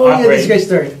yeah, this guy's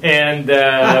story. And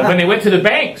when they went to the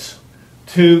banks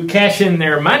to cash in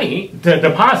their money, to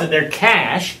deposit their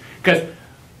cash, because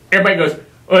everybody goes,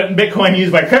 Bitcoin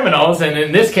used by criminals, and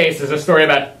in this case, there's a story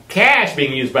about cash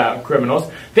being used by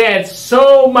criminals. They had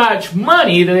so much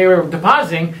money that they were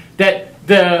depositing that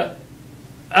the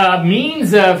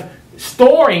means of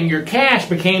storing your cash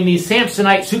became these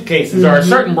Samsonite suitcases, or a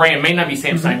certain brand, may not be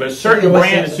Samsonite, but a certain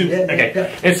brand of suitcases.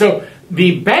 Okay, and so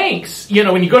the banks,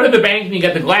 when you go to the bank and you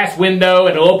got the glass window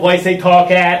and a little place they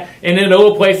talk at, and then a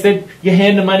little place that you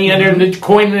hand the money under and the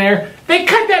coin in there, they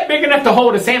cut that big enough to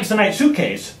hold a Samsonite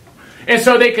suitcase. And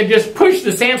so they could just push the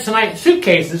Samsonite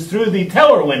suitcases through the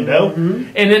teller window,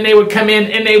 and then they would come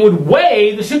in and they would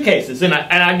weigh the suitcases. And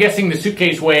I'm guessing the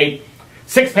suitcase weighed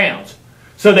 6 pounds.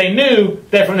 So they knew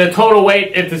that from the total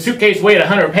weight, if the suitcase weighed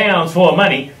 100 pounds full of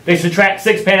money, they subtract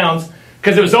 6 pounds,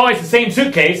 because it was always the same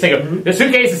suitcase. They go, the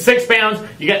suitcase is 6 pounds,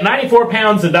 you got 94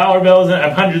 pounds of dollar bills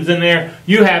and hundreds in there,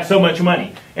 you have so much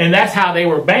money. And that's how they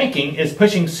were banking, is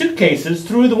pushing suitcases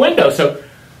through the window. So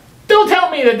don't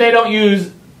tell me that they don't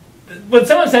use... When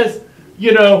someone says,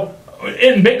 in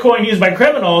Bitcoin used by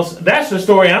criminals, that's the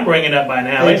story I'm bringing up by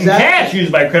now. Exactly. And cash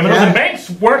used by criminals, and banks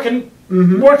working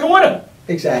with them.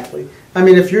 Exactly. I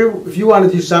mean, if you want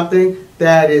to do something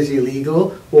that is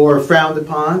illegal or frowned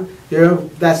upon,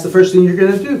 that's the first thing you're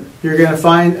going to do. You're going to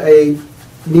find a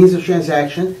means of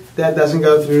transaction that doesn't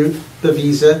go through the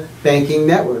Visa banking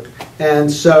network. And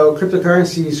so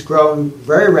cryptocurrencies grown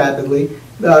very rapidly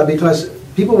because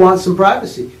people want some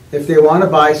privacy. If they want to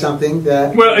buy something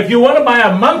that... Well, if you want to buy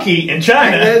a monkey in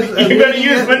China, you're going to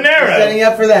use Monero. Setting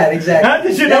up for that, exactly. How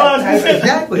did you know I was going to say that?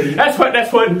 Exactly. That's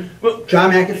what well,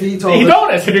 John McAfee told us. He told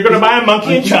us, if you're going to buy a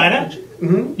monkey in China,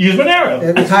 use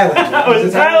Monero. Thailand. Was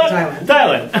it Thailand?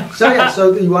 Thailand.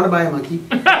 So you want to buy a monkey,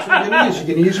 that's what you're going to use. You're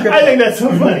going to use crypto. I think that's so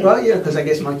funny. Well, yeah, because I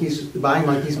guess buying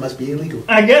monkeys must be illegal.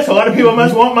 I guess a lot of people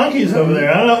must want monkeys over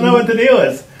there. I don't know what the deal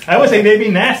is. I would think they'd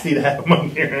be nasty to have a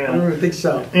monkey around. I think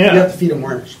so. Yeah. You have to feed them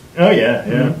worms. Oh,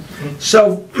 yeah.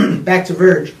 So, back to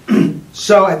Verge.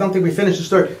 So, I don't think we finished the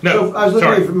story. No, so, I was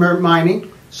looking at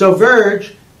mining. So,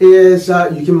 Verge is,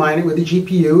 you can mine it with a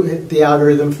GPU. The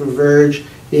algorithm for Verge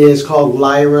is called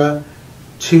Lyra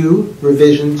 2,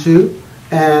 Revision 2.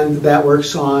 And that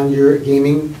works on your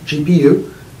gaming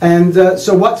GPU. And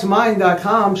so,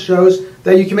 whattomine.com shows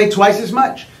that you can make twice as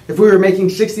much. If we were making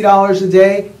 $60 a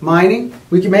day mining,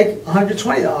 we could make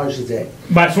 $120 a day.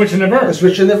 By switching the Verge. By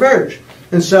switching the Verge.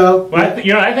 And so... Well,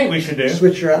 I think we should do.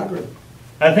 Switch your algorithm.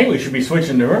 I think we should be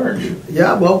switching to Verge.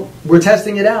 Yeah, well, we're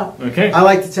testing it out. Okay. I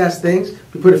like to test things.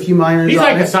 We put a few miners on it. He's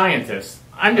like a scientist.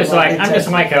 I'm just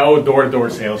like an old door-to-door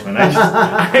salesman.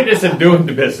 I just am doing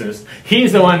the business.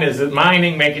 He's the one that's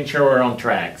mining, making sure we're on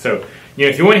track. So,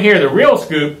 if you want to hear the real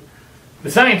scoop, the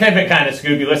scientific kind of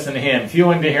scoop, you listen to him. If you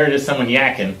want to hear just someone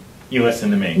yakking, you listen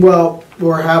to me. Well,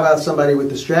 or how about somebody with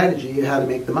the strategy how to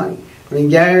make the money? I mean,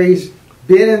 Gary's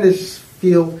been in this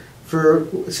field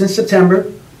since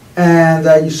September. And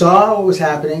you saw what was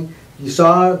happening. You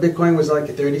saw Bitcoin was like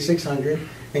at 3,600,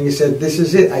 and you said, "This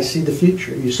is it. I see the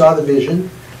future." You saw the vision,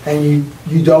 and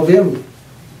you dove in.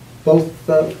 Both.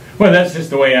 Well, that's just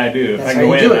the way I do. If I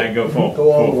go in, I go full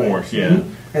force. Yeah.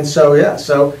 And so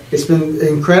so it's been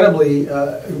incredibly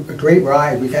a great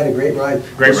ride. We've had a great ride.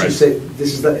 Great ride.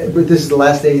 This is the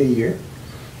last day of the year,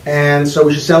 and so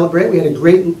we should celebrate. We had a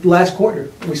great last quarter.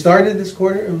 We started this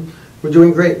quarter, and we're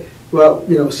doing great. Well,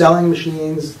 selling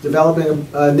machines, developing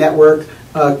a network,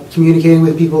 communicating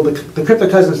with people. The Crypto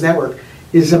Cousins network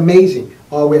is amazing.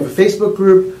 We have a Facebook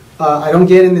group. I don't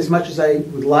get in as much as I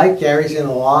would like. Gary's in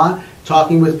a lot,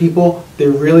 talking with people.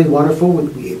 They're really wonderful.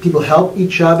 People help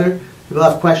each other. People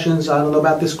have questions. I don't know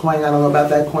about this coin. I don't know about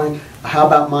that coin. How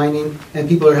about mining? And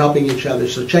people are helping each other.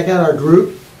 So check out our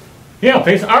group. Yeah,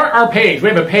 our page. We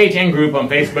have a page and group on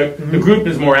Facebook. The group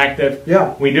is more active.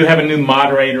 Yeah. We do have a new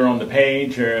moderator on the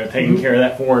page taking care of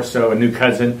that for us, so a new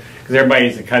cousin, because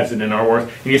everybody's a cousin in our world.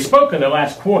 And you spoke of the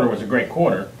last quarter was a great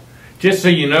quarter. Just so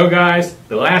you know, guys,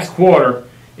 the last quarter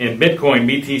in Bitcoin,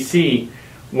 BTC,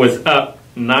 was up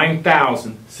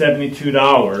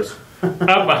 $9,072. Up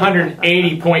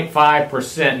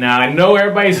 180.5%. Now, I know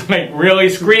everybody's like really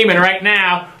screaming right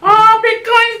now, "Oh,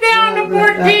 Bitcoin's down to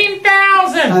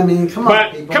 14,000." I mean, come on,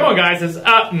 but people. Come on, guys, it's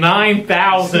up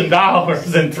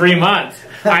 $9,000 in 3 months.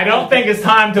 I don't think it's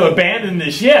time to abandon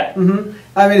this yet. I mean,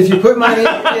 if you put money in,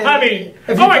 I mean,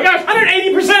 oh my gosh,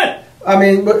 180%. I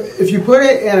mean, if you put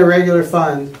it in a regular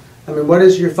fund, I mean, what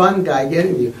is your fund guy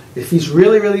getting you? If he's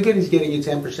really, really good, he's getting you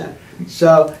 10%.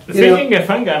 So, speaking of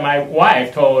fund guy, my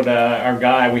wife told our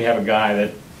guy, we have a guy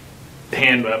that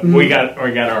we got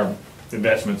our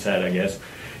investments at, I guess,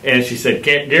 and she said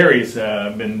Gary's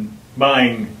been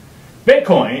buying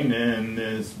Bitcoin and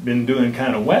has been doing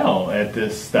kind of well at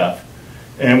this stuff.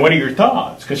 And what are your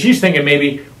thoughts? Because she's thinking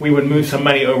maybe we would move some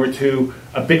money over to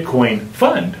a Bitcoin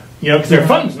fund. Because there are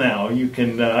funds now. You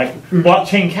can, like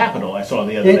Blockchain Capital, I saw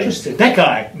the other day. Interesting. That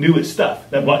guy knew his stuff,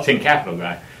 that Blockchain Capital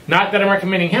guy. Not that I'm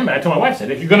recommending him, but I told my wife, I said,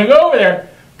 if you're going to go over there,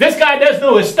 this guy does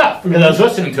know his stuff. Because I was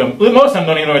listening to him. Most of them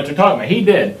don't even know what they're talking about. He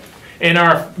did. And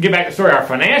get back to the story, our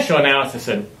financial analysis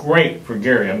said, great for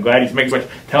Gary. I'm glad he's making much.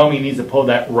 Tell him he needs to pull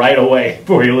that right away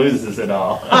before he loses it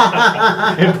all.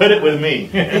 And put it with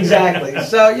me. Exactly.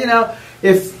 So,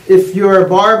 if you're a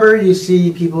barber, you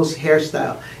see people's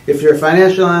hairstyle. If you're a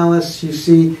financial analyst, you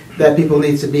see that people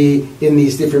need to be in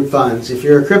these different funds. If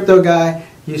you're a crypto guy,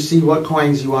 you see what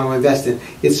coins you want to invest in.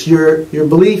 It's your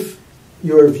belief,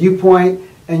 your viewpoint,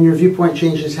 and your viewpoint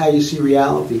changes how you see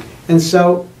reality. And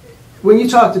so when you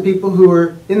talk to people who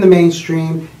are in the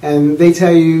mainstream and they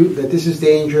tell you that this is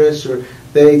dangerous or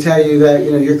they tell you that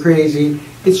you're crazy,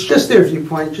 it's just their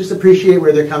viewpoint. Just appreciate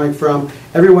where they're coming from.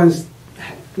 Everyone's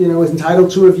is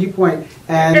entitled to a viewpoint,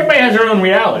 and everybody has their own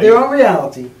reality. Their own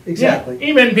reality, exactly. Yeah.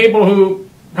 Even people who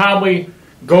probably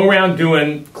go around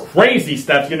doing crazy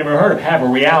stuff you never heard of have a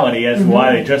reality as to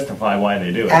why they justify why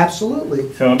they do it.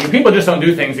 Absolutely. So people just don't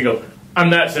do things. They go, "I'm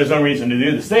nuts. There's no reason to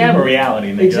do this." They have a reality,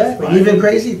 and they justify even it.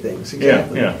 crazy things.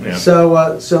 Exactly. Yeah.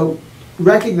 So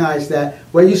recognize that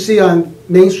what you see on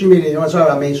mainstream media. You want to talk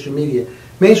about mainstream media?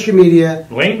 Mainstream media,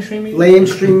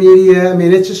 lamestream media. I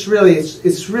mean, it's just really,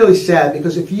 it's really sad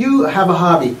because if you have a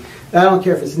hobby, I don't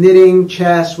care if it's knitting,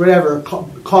 chess, whatever,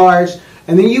 cars,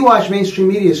 and then you watch mainstream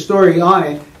media story on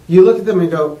it, you look at them and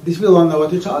go, these people don't know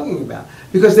what they're talking about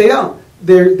because they don't.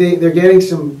 They're getting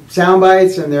some sound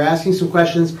bites and they're asking some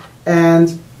questions, and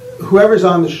whoever's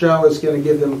on the show is going to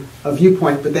give them a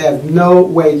viewpoint, but they have no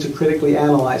way to critically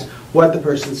analyze what the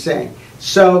person's saying.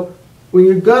 So when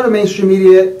you go to mainstream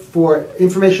media for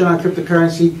information on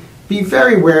cryptocurrency, be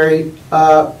very wary.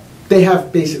 They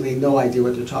have basically no idea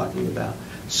what they're talking about.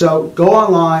 So go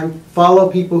online, follow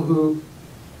people who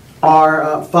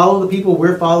are, follow the people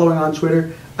we're following on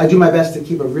Twitter. I do my best to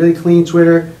keep a really clean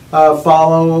Twitter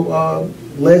follow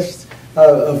list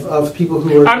of people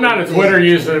who are... I'm not a Twitter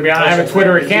user, to be honest. I have a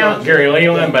Twitter account, Gary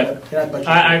Leland, but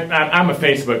I'm a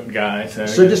Facebook guy.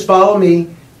 So just follow me.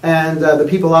 And the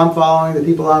people I'm following, the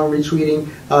people I'm retweeting,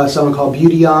 someone called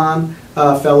Beauty On,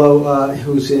 a fellow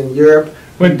who's in Europe.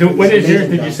 What is yours?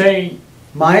 Did you say?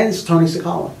 Mine is Tony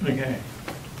Cecala. Okay.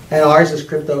 And ours is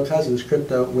Crypto Cousins,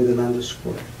 crypto with an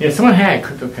underscore. Yeah, someone had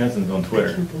Crypto Cousins on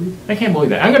Twitter. I can't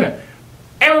believe that. I'm going to,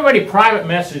 everybody private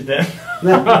message them.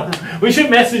 We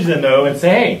should message them, though, and say,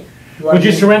 hey, would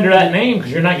you surrender that name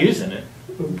because you're not using it?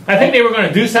 I think they were going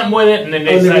to do something with it, and then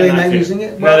they decided really not to. Using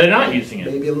it? No, they're not using it.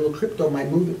 Maybe a little crypto might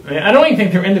move it. I don't even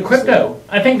think they're into crypto.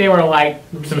 I think they were like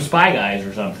some spy guys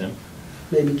or something.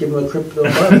 Maybe give them a crypto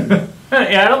button.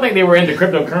 Yeah, I don't think they were into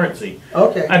cryptocurrency.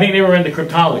 Okay. I think they were into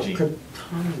cryptology.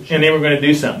 And they were going to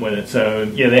do something with it. So,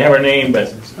 yeah, they have our name,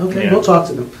 but... Okay, yeah. we'll talk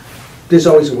to them. There's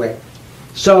always a way.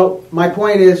 So, my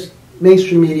point is,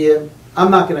 mainstream media, I'm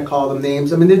not going to call them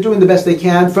names. I mean, they're doing the best they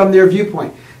can from their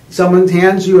viewpoint. Someone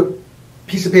hands you a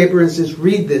piece of paper and says,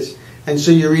 read this. And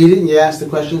so you read it and you ask the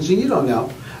questions and you don't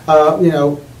know. You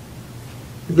know,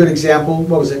 a good example,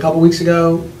 what was it, a couple weeks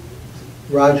ago?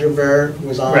 Roger Ver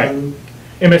was on... Right.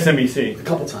 MSNBC. A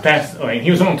couple times.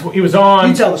 He was on. He was on.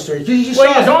 You tell the story. You he was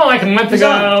on like a month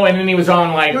ago, and then he was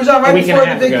on like. He was on right before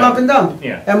the big pump and dump.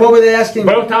 Yeah. And what were they asking?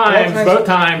 Both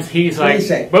times he's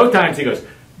like. Both times he goes,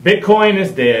 Bitcoin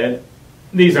is dead.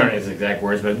 These aren't his exact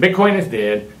words, but Bitcoin is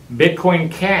dead.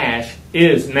 Bitcoin Cash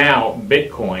is now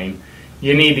Bitcoin.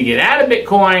 You need to get out of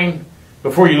Bitcoin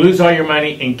before you lose all your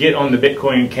money and get on the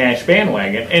Bitcoin Cash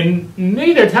bandwagon. And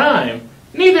neither time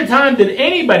did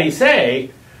anybody say,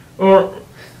 or.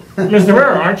 Mr.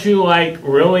 Burr, aren't you like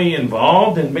really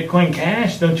involved in Bitcoin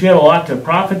Cash? Don't you have a lot to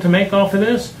profit to make off of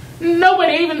this?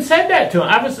 Nobody even said that to him.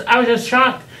 I was just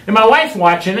shocked. And my wife's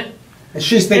watching it. And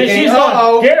she's thinking,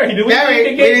 oh, Gary, do we need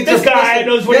to get this guy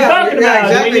knows what he's talking about?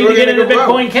 Exactly. We need to get into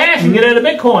Bitcoin Cash and get out of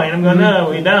Bitcoin. I'm going, no,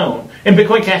 we don't. And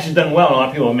Bitcoin Cash has done well. A lot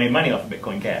of people have made money off of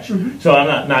Bitcoin Cash. So I'm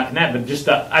not knocking that, but just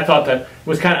I thought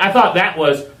that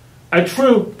was a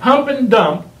true pump and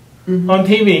dump on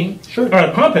TV, sure, or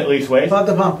a pump at least ways. About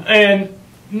the pump, and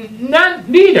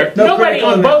neither. Nobody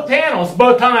on both panels,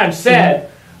 both times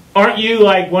said, "Aren't you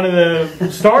like one of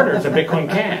the starters of Bitcoin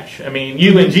Cash?" I mean,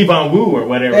 you and Jivon Wu or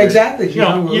whatever. Exactly,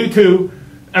 you two.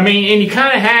 I mean, and you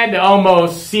kind of had to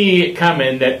almost see it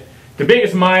coming that the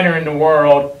biggest miner in the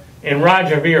world and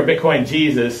Roger Ver, Bitcoin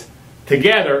Jesus,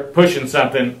 together pushing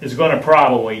something is going to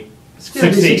probably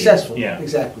succeed. Be successful. Yeah,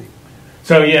 exactly.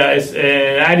 So yeah,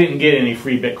 I didn't get any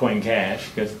free Bitcoin Cash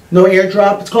because no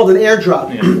airdrop. It's called an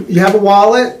airdrop. Yeah. You have a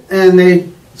wallet,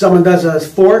 and someone does a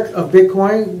fork of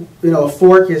Bitcoin. You know, a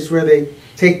fork is where they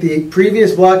take the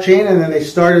previous blockchain and then they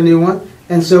start a new one.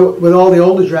 And so, with all the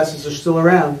old addresses are still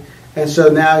around. And so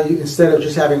now, instead of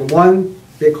just having one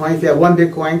Bitcoin, if you have one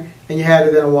Bitcoin and you had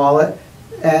it in a wallet,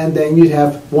 and then you'd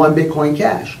have one Bitcoin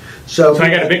Cash. So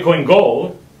I got a Bitcoin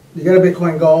Gold. You got a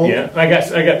Bitcoin Gold. Yeah, I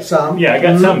got some. Yeah, I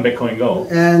got some Bitcoin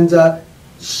Gold. And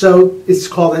so it's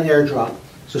called an airdrop.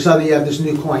 So suddenly you have this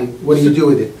new coin. What do you do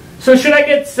with it? So should I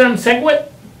get some SegWit?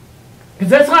 Because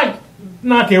that's like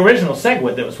not the original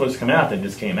SegWit that was supposed to come out that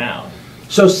just came out.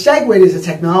 So SegWit is a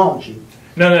technology.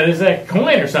 No, there's a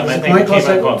coin or something I think that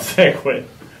came out called SegWit.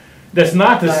 That's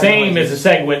not the same as the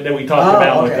SegWit that we talked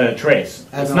about with the Trace.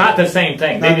 It's not the same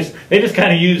thing. They just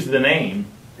kind of used the name.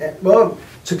 Well,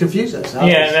 to confuse us.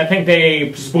 Yeah, and I think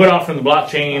they split off from the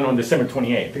blockchain on December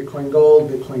 28th. Bitcoin Gold,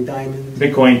 Bitcoin Diamond,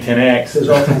 Bitcoin 10X. There's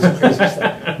all kinds of crazy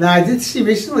stuff. Now, I did see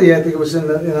recently, I think it was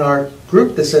in our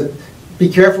group, that said, be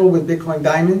careful with Bitcoin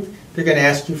Diamond. They're going to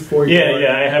ask you for your...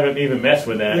 Yeah, I haven't even messed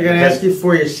with that. They're going to ask you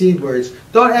for your seed words.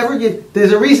 Don't ever give...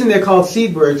 There's a reason they're called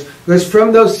seed words, because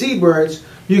from those seed words,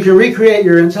 you can recreate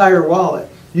your entire wallet.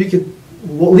 You could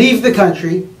leave the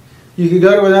country, you could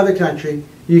go to another country,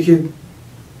 you could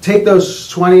take those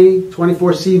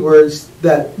 24 seed words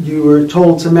that you were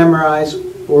told to memorize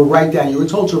or write down. You were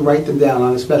told to write them down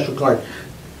on a special card.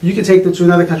 You can take them to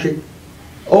another country,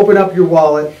 open up your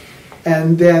wallet,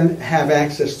 and then have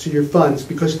access to your funds,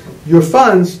 because your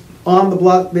funds on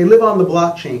the they live on the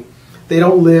blockchain. They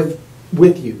don't live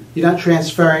with you. You're not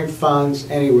transferring funds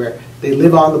anywhere. They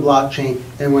live on the blockchain,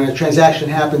 and when a transaction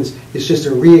happens, it's just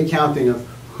a reaccounting of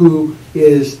who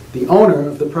is the owner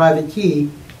of the private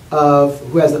key, of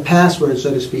who has the password,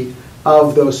 so to speak,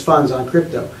 of those funds on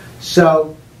crypto.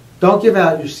 So don't give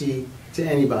out your seed to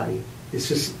anybody. It's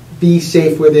just be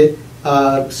safe with it.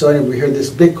 So anyway, we heard this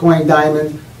Bitcoin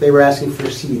Diamond, they were asking for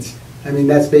seeds. I mean,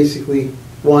 that's basically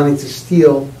wanting to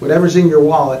steal whatever's in your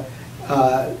wallet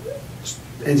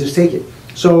and just take it.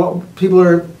 So people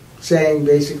are saying,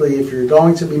 basically, if you're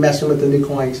going to be messing with the new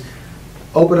coins,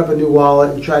 open up a new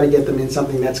wallet and try to get them in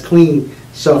something that's clean.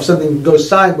 So if something goes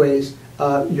sideways,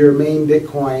 your main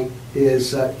Bitcoin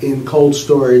is in cold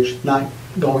storage, not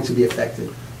going to be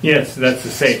affected. Yes, that's the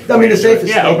safe. I mean, the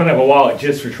safest. Yeah, open up a wallet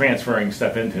just for transferring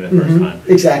stuff into the first time.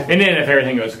 Exactly. And then if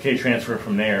everything goes okay, transfer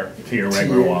from there to your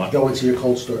regular wallet. Go into your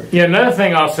cold storage. Yeah, another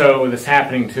thing also that's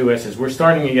happening to us is we're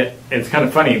starting to get, it's kind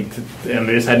of funny, and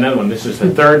we just had another one. This is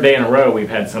the third day in a row we've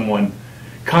had someone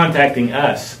contacting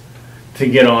us to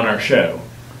get on our show.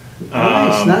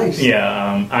 Nice.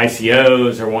 Yeah,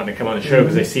 ICOs are wanting to come on the show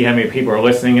because they see how many people are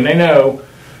listening, and they know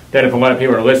that if a lot of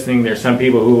people are listening, there's some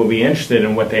people who will be interested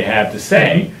in what they have to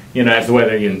say. You know, as to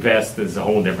whether you invest is a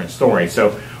whole different story.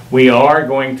 So We are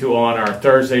going to, on our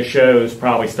Thursday shows,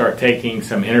 probably start taking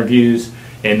some interviews,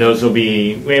 and those will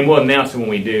be, and we'll announce it when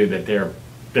we do that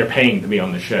they're paying to be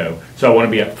on the show. So I want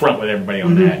to be upfront with everybody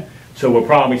on that. So we'll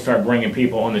probably start bringing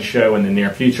people on the show in the near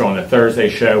future on the Thursday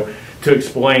show to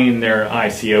explain their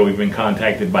ICO. We've been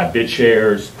contacted by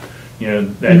BitShares. You know,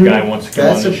 that guy wants to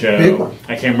come on the show. Big one.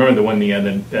 I can't remember the one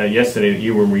yesterday that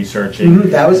you were researching.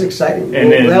 That was exciting.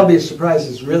 And then, that'll be a surprise.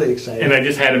 It's really exciting. And I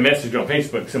just had a message on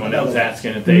Facebook, someone else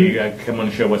asking if they come on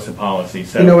the show, what's the policy.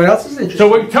 So, you know what else is interesting?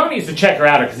 So Tony's the checker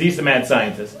outer because he's the mad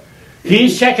scientist.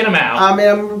 He's checking them out. I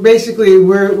mean, basically,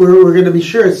 we're going to be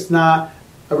sure it's not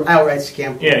an outright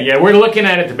scam. Yeah, we're looking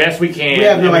at it the best we can. We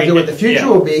have no idea what the future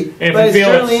will be, and but if we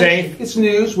feel it's safe, it's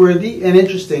newsworthy and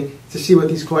interesting to see what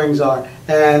these coins are.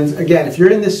 And again, if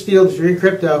you're in this field, if you're in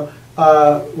crypto,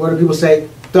 what do people say?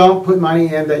 Don't put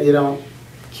money in that you don't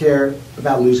care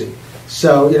about losing.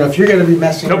 So, you know, if you're going to be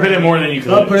messing don't put in more than you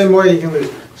can lose. Don't put in more than you can lose.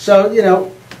 So, you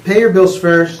know, pay your bills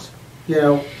first, you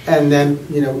know, and then,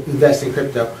 you know, invest in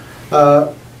crypto.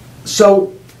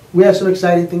 So we have some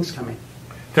exciting things coming.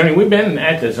 Tony, we've been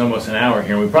at this almost an hour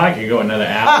here. We probably could go another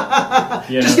hour.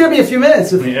 Just give me a few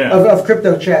minutes of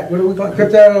crypto chat. What do we call it?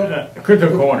 Crypto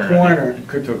Corner.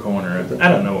 Crypto Corner. I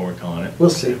don't know what we're calling it. We'll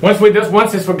see. Once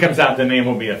this one comes out, the name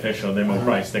will be official. Then we'll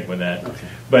probably stick with that. Okay.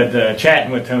 But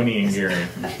chatting with Tony and Gary.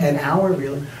 An hour,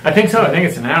 really? I think so. I think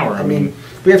it's an hour. I mean,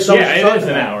 we have so much to talk about. Yeah, it is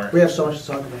an hour. We have so much to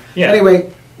talk about. Yeah.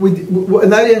 Anyway,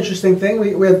 another interesting thing,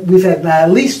 we've had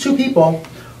at least 2 people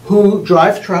who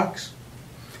drive trucks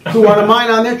who want to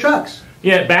mine on their trucks.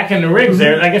 Yeah, back in the rigs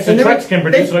there. I guess the trucks can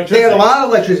produce electricity. They have a lot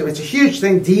of electricity. It's a huge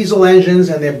thing, diesel engines,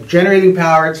 and they're generating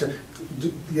power to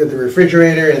the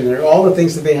refrigerator and all the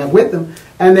things that they have with them.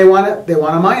 And they want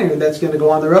a miner that's going to go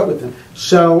on the road with them.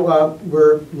 So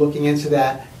we're looking into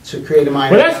that to create a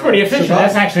miner. Well, that's pretty efficient.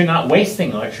 That's actually not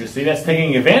wasting electricity. That's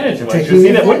taking advantage of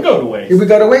electricity that would go to waste. It would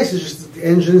go to waste. It's just the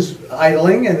engines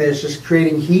idling, and there's just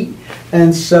creating heat.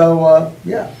 And so,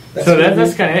 yeah.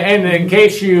 That's kind of, and in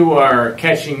case you are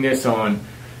catching this on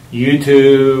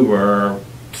YouTube or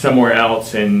somewhere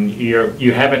else and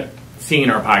you haven't seen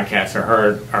our podcast or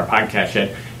heard our podcast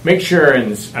yet, make sure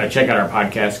and check out our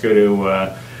podcast. Go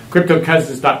to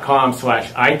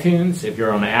cryptocousins.com/iTunes if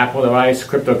you're on an Apple device,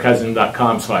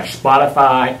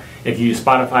 cryptocousins.com/Spotify. If you use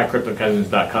Spotify,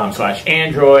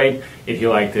 cryptocousins.com/Android. If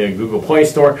you like the Google Play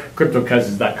Store,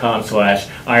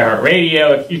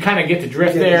 cryptocousins.com/iHeartRadio. You kind of get the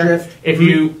drift there. If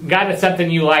you got something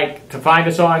you like to find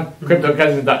us on,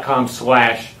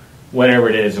 cryptocousins.com/whatever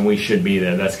it is, and we should be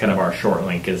there. That's kind of our short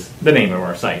link, is the name of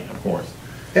our site, of course.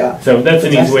 Yeah. So that's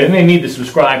an easy way. And they need to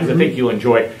subscribe because I think you'll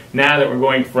enjoy it. Now that we're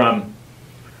going from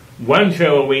 1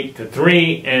 show a week to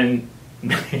 3, and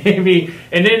maybe,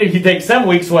 and then if you take some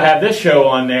weeks, we'll have this show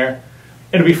on there.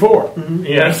 It'll be 4.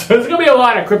 Yeah, so it's going to be a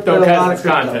lot of Crypto Cousins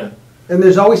content. And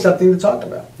there's always something to talk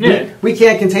about. Yeah. We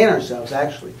can't contain ourselves,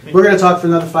 actually. We're going to talk for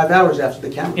another 5 hours after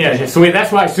the camera. Yeah, so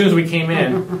that's why as soon as we came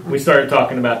in, we started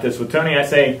talking about this with Tony. I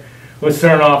say, let's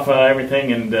turn off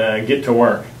everything and get to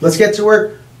work. Let's get to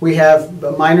work. We have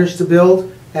miners to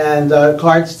build and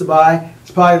cards to buy.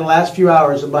 It's probably the last few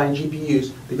hours of buying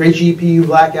GPUs. The great GPU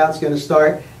blackout is going to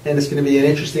start, and it's going to be an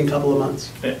interesting couple of months.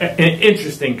 An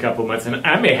interesting couple of months, and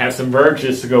I may have some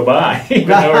Verges to go buy, even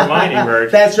though we're mining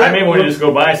Verge. That's right. I may want to just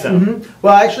go buy some.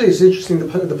 Well, actually, it's interesting.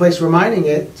 The place we're mining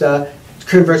it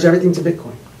converts everything to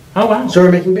Bitcoin. Oh, wow. So we're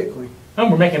making Bitcoin.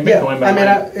 Oh, we're making Bitcoin. Yeah. I mean,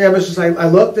 I was just I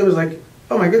looked. It was like,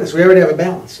 oh my goodness, we already have a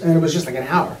balance, and it was just like an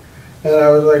hour, and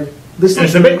I was like, this.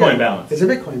 It's a Bitcoin balance. It's a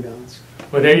Bitcoin balance.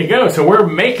 Well, there you go. So we're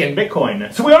making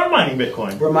Bitcoin. So we are mining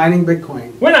Bitcoin. We're mining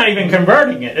Bitcoin. We're not even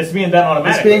converting it. It's being done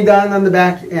automatically. It's being done on the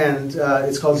back end.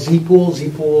 It's called Zpool.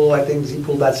 Zpool, I think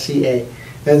Zpool.ca.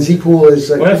 And Zpool is...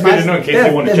 well, that's good to know in case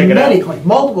you want to check it out. Coins,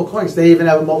 multiple coins. They even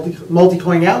have a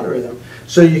multi-coin algorithm.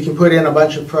 So you can put in a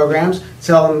bunch of programs,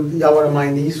 tell them, y'all want to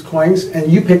mine these coins,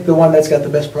 and you pick the one that's got the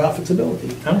best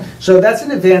profitability. Oh. So that's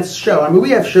an advanced show. I mean, we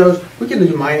have shows. We can do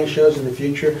mining shows in the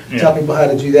future, tell people how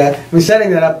to do that. I mean,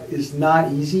 setting that up is not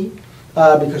easy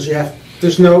because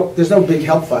there's no big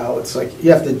help file. It's like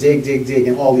you have to dig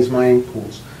in all these mining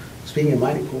pools. Speaking of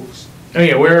mining pools. Oh,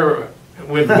 yeah, we're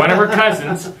with one of our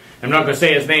cousins. I'm not going to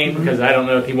say his name because I don't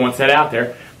know if he wants that out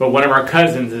there. But one of our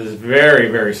cousins is very,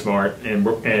 very smart, and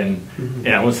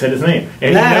I won't say his name.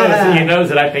 And he knows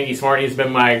that I think he's smart. He's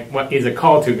been he's a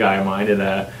call-to guy of mine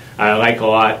that I like a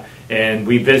lot. And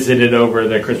we visited over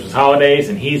the Christmas holidays,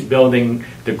 and he's building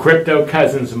the Crypto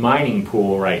Cousins mining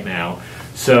pool right now.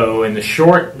 So in the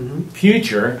short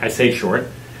future, I say short,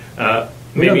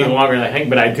 maybe longer than I think,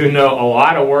 but I do know a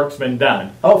lot of work's been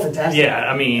done. Oh, fantastic! Yeah,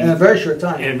 I mean, in a very short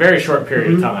time. In a very short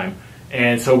period of time.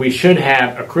 And so we should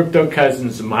have a Crypto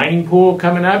Cousins mining pool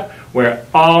coming up where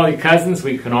all the cousins,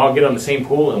 we can all get on the same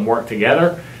pool and work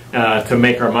together to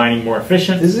make our mining more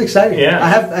efficient. This is exciting. Yeah.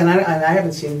 I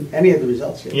haven't seen any of the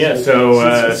results yet. Yeah,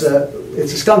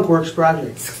 it's a skunk works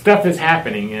project. Stuff is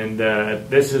happening, and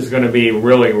this is going to be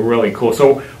really, really cool.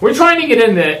 So we're trying to get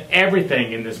into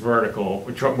everything in this vertical.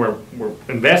 We're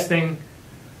investing,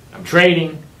 I'm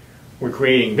trading, we're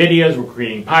creating videos, we're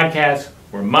creating podcasts,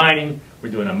 we're mining, we're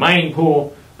doing a mining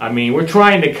pool. I mean, we're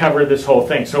trying to cover this whole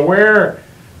thing. So we're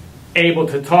able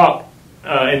to talk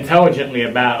intelligently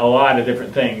about a lot of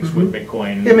different things with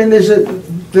Bitcoin. I mean, there's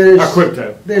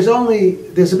crypto. There's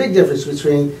a big difference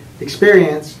between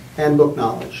experience and book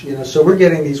knowledge. You know, so we're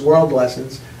getting these world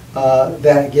lessons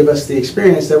that give us the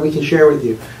experience that we can share with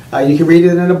you. You can read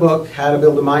it in a book, How to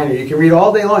Build a Miner. You can read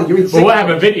all day long. You read we'll have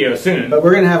a video soon. But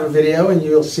we're going to have a video, and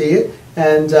you'll see it.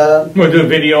 And we'll do a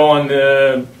video on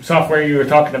the software you were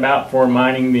talking about for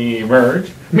mining the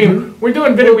Verge. I mean, we're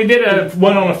doing video. We did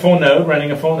one on a full node,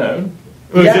 running a full node.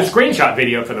 It was a screenshot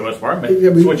video for the most part, but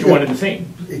it's what you wanted to see.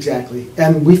 Exactly.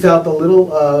 And we felt a little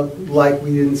like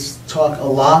we didn't talk a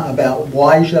lot about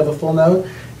why you should have a full node,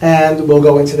 and we'll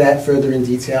go into that further in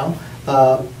detail.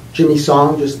 Jimmy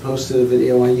Song just posted a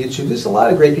video on YouTube. There's a lot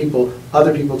of great people,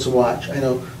 other people to watch. I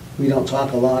know we don't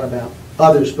talk a lot about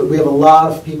others, but we have a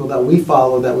lot of people that we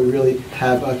follow that we really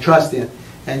have trust in.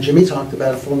 And Jimmy talked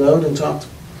about a full node and talked.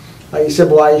 He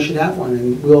said why you should have one,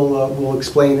 and we'll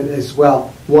explain it as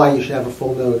well why you should have a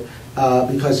full node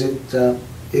because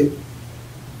it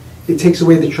takes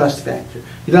away the trust factor.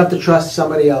 You don't have to trust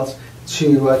somebody else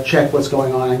to check what's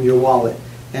going on in your wallet,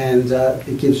 and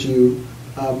it gives you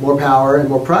more power and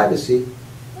more privacy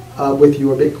with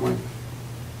your Bitcoin.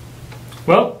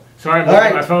 Well, sorry, I'm looking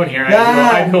at my phone here. We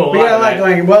got a lot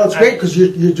going. Well, it's great because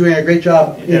you're doing a great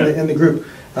job in the group.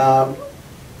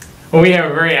 Well, we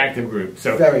have a very active group,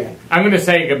 so I'm going to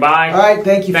say goodbye. All right,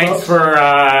 thank you, Thanks for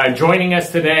joining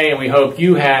us today, and we hope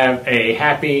you have a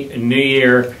happy New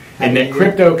Year and that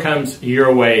crypto comes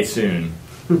your way soon.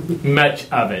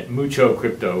 Much of it. Mucho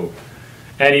crypto.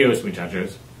 Adios,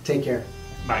 muchachos. Take care.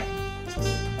 Bye.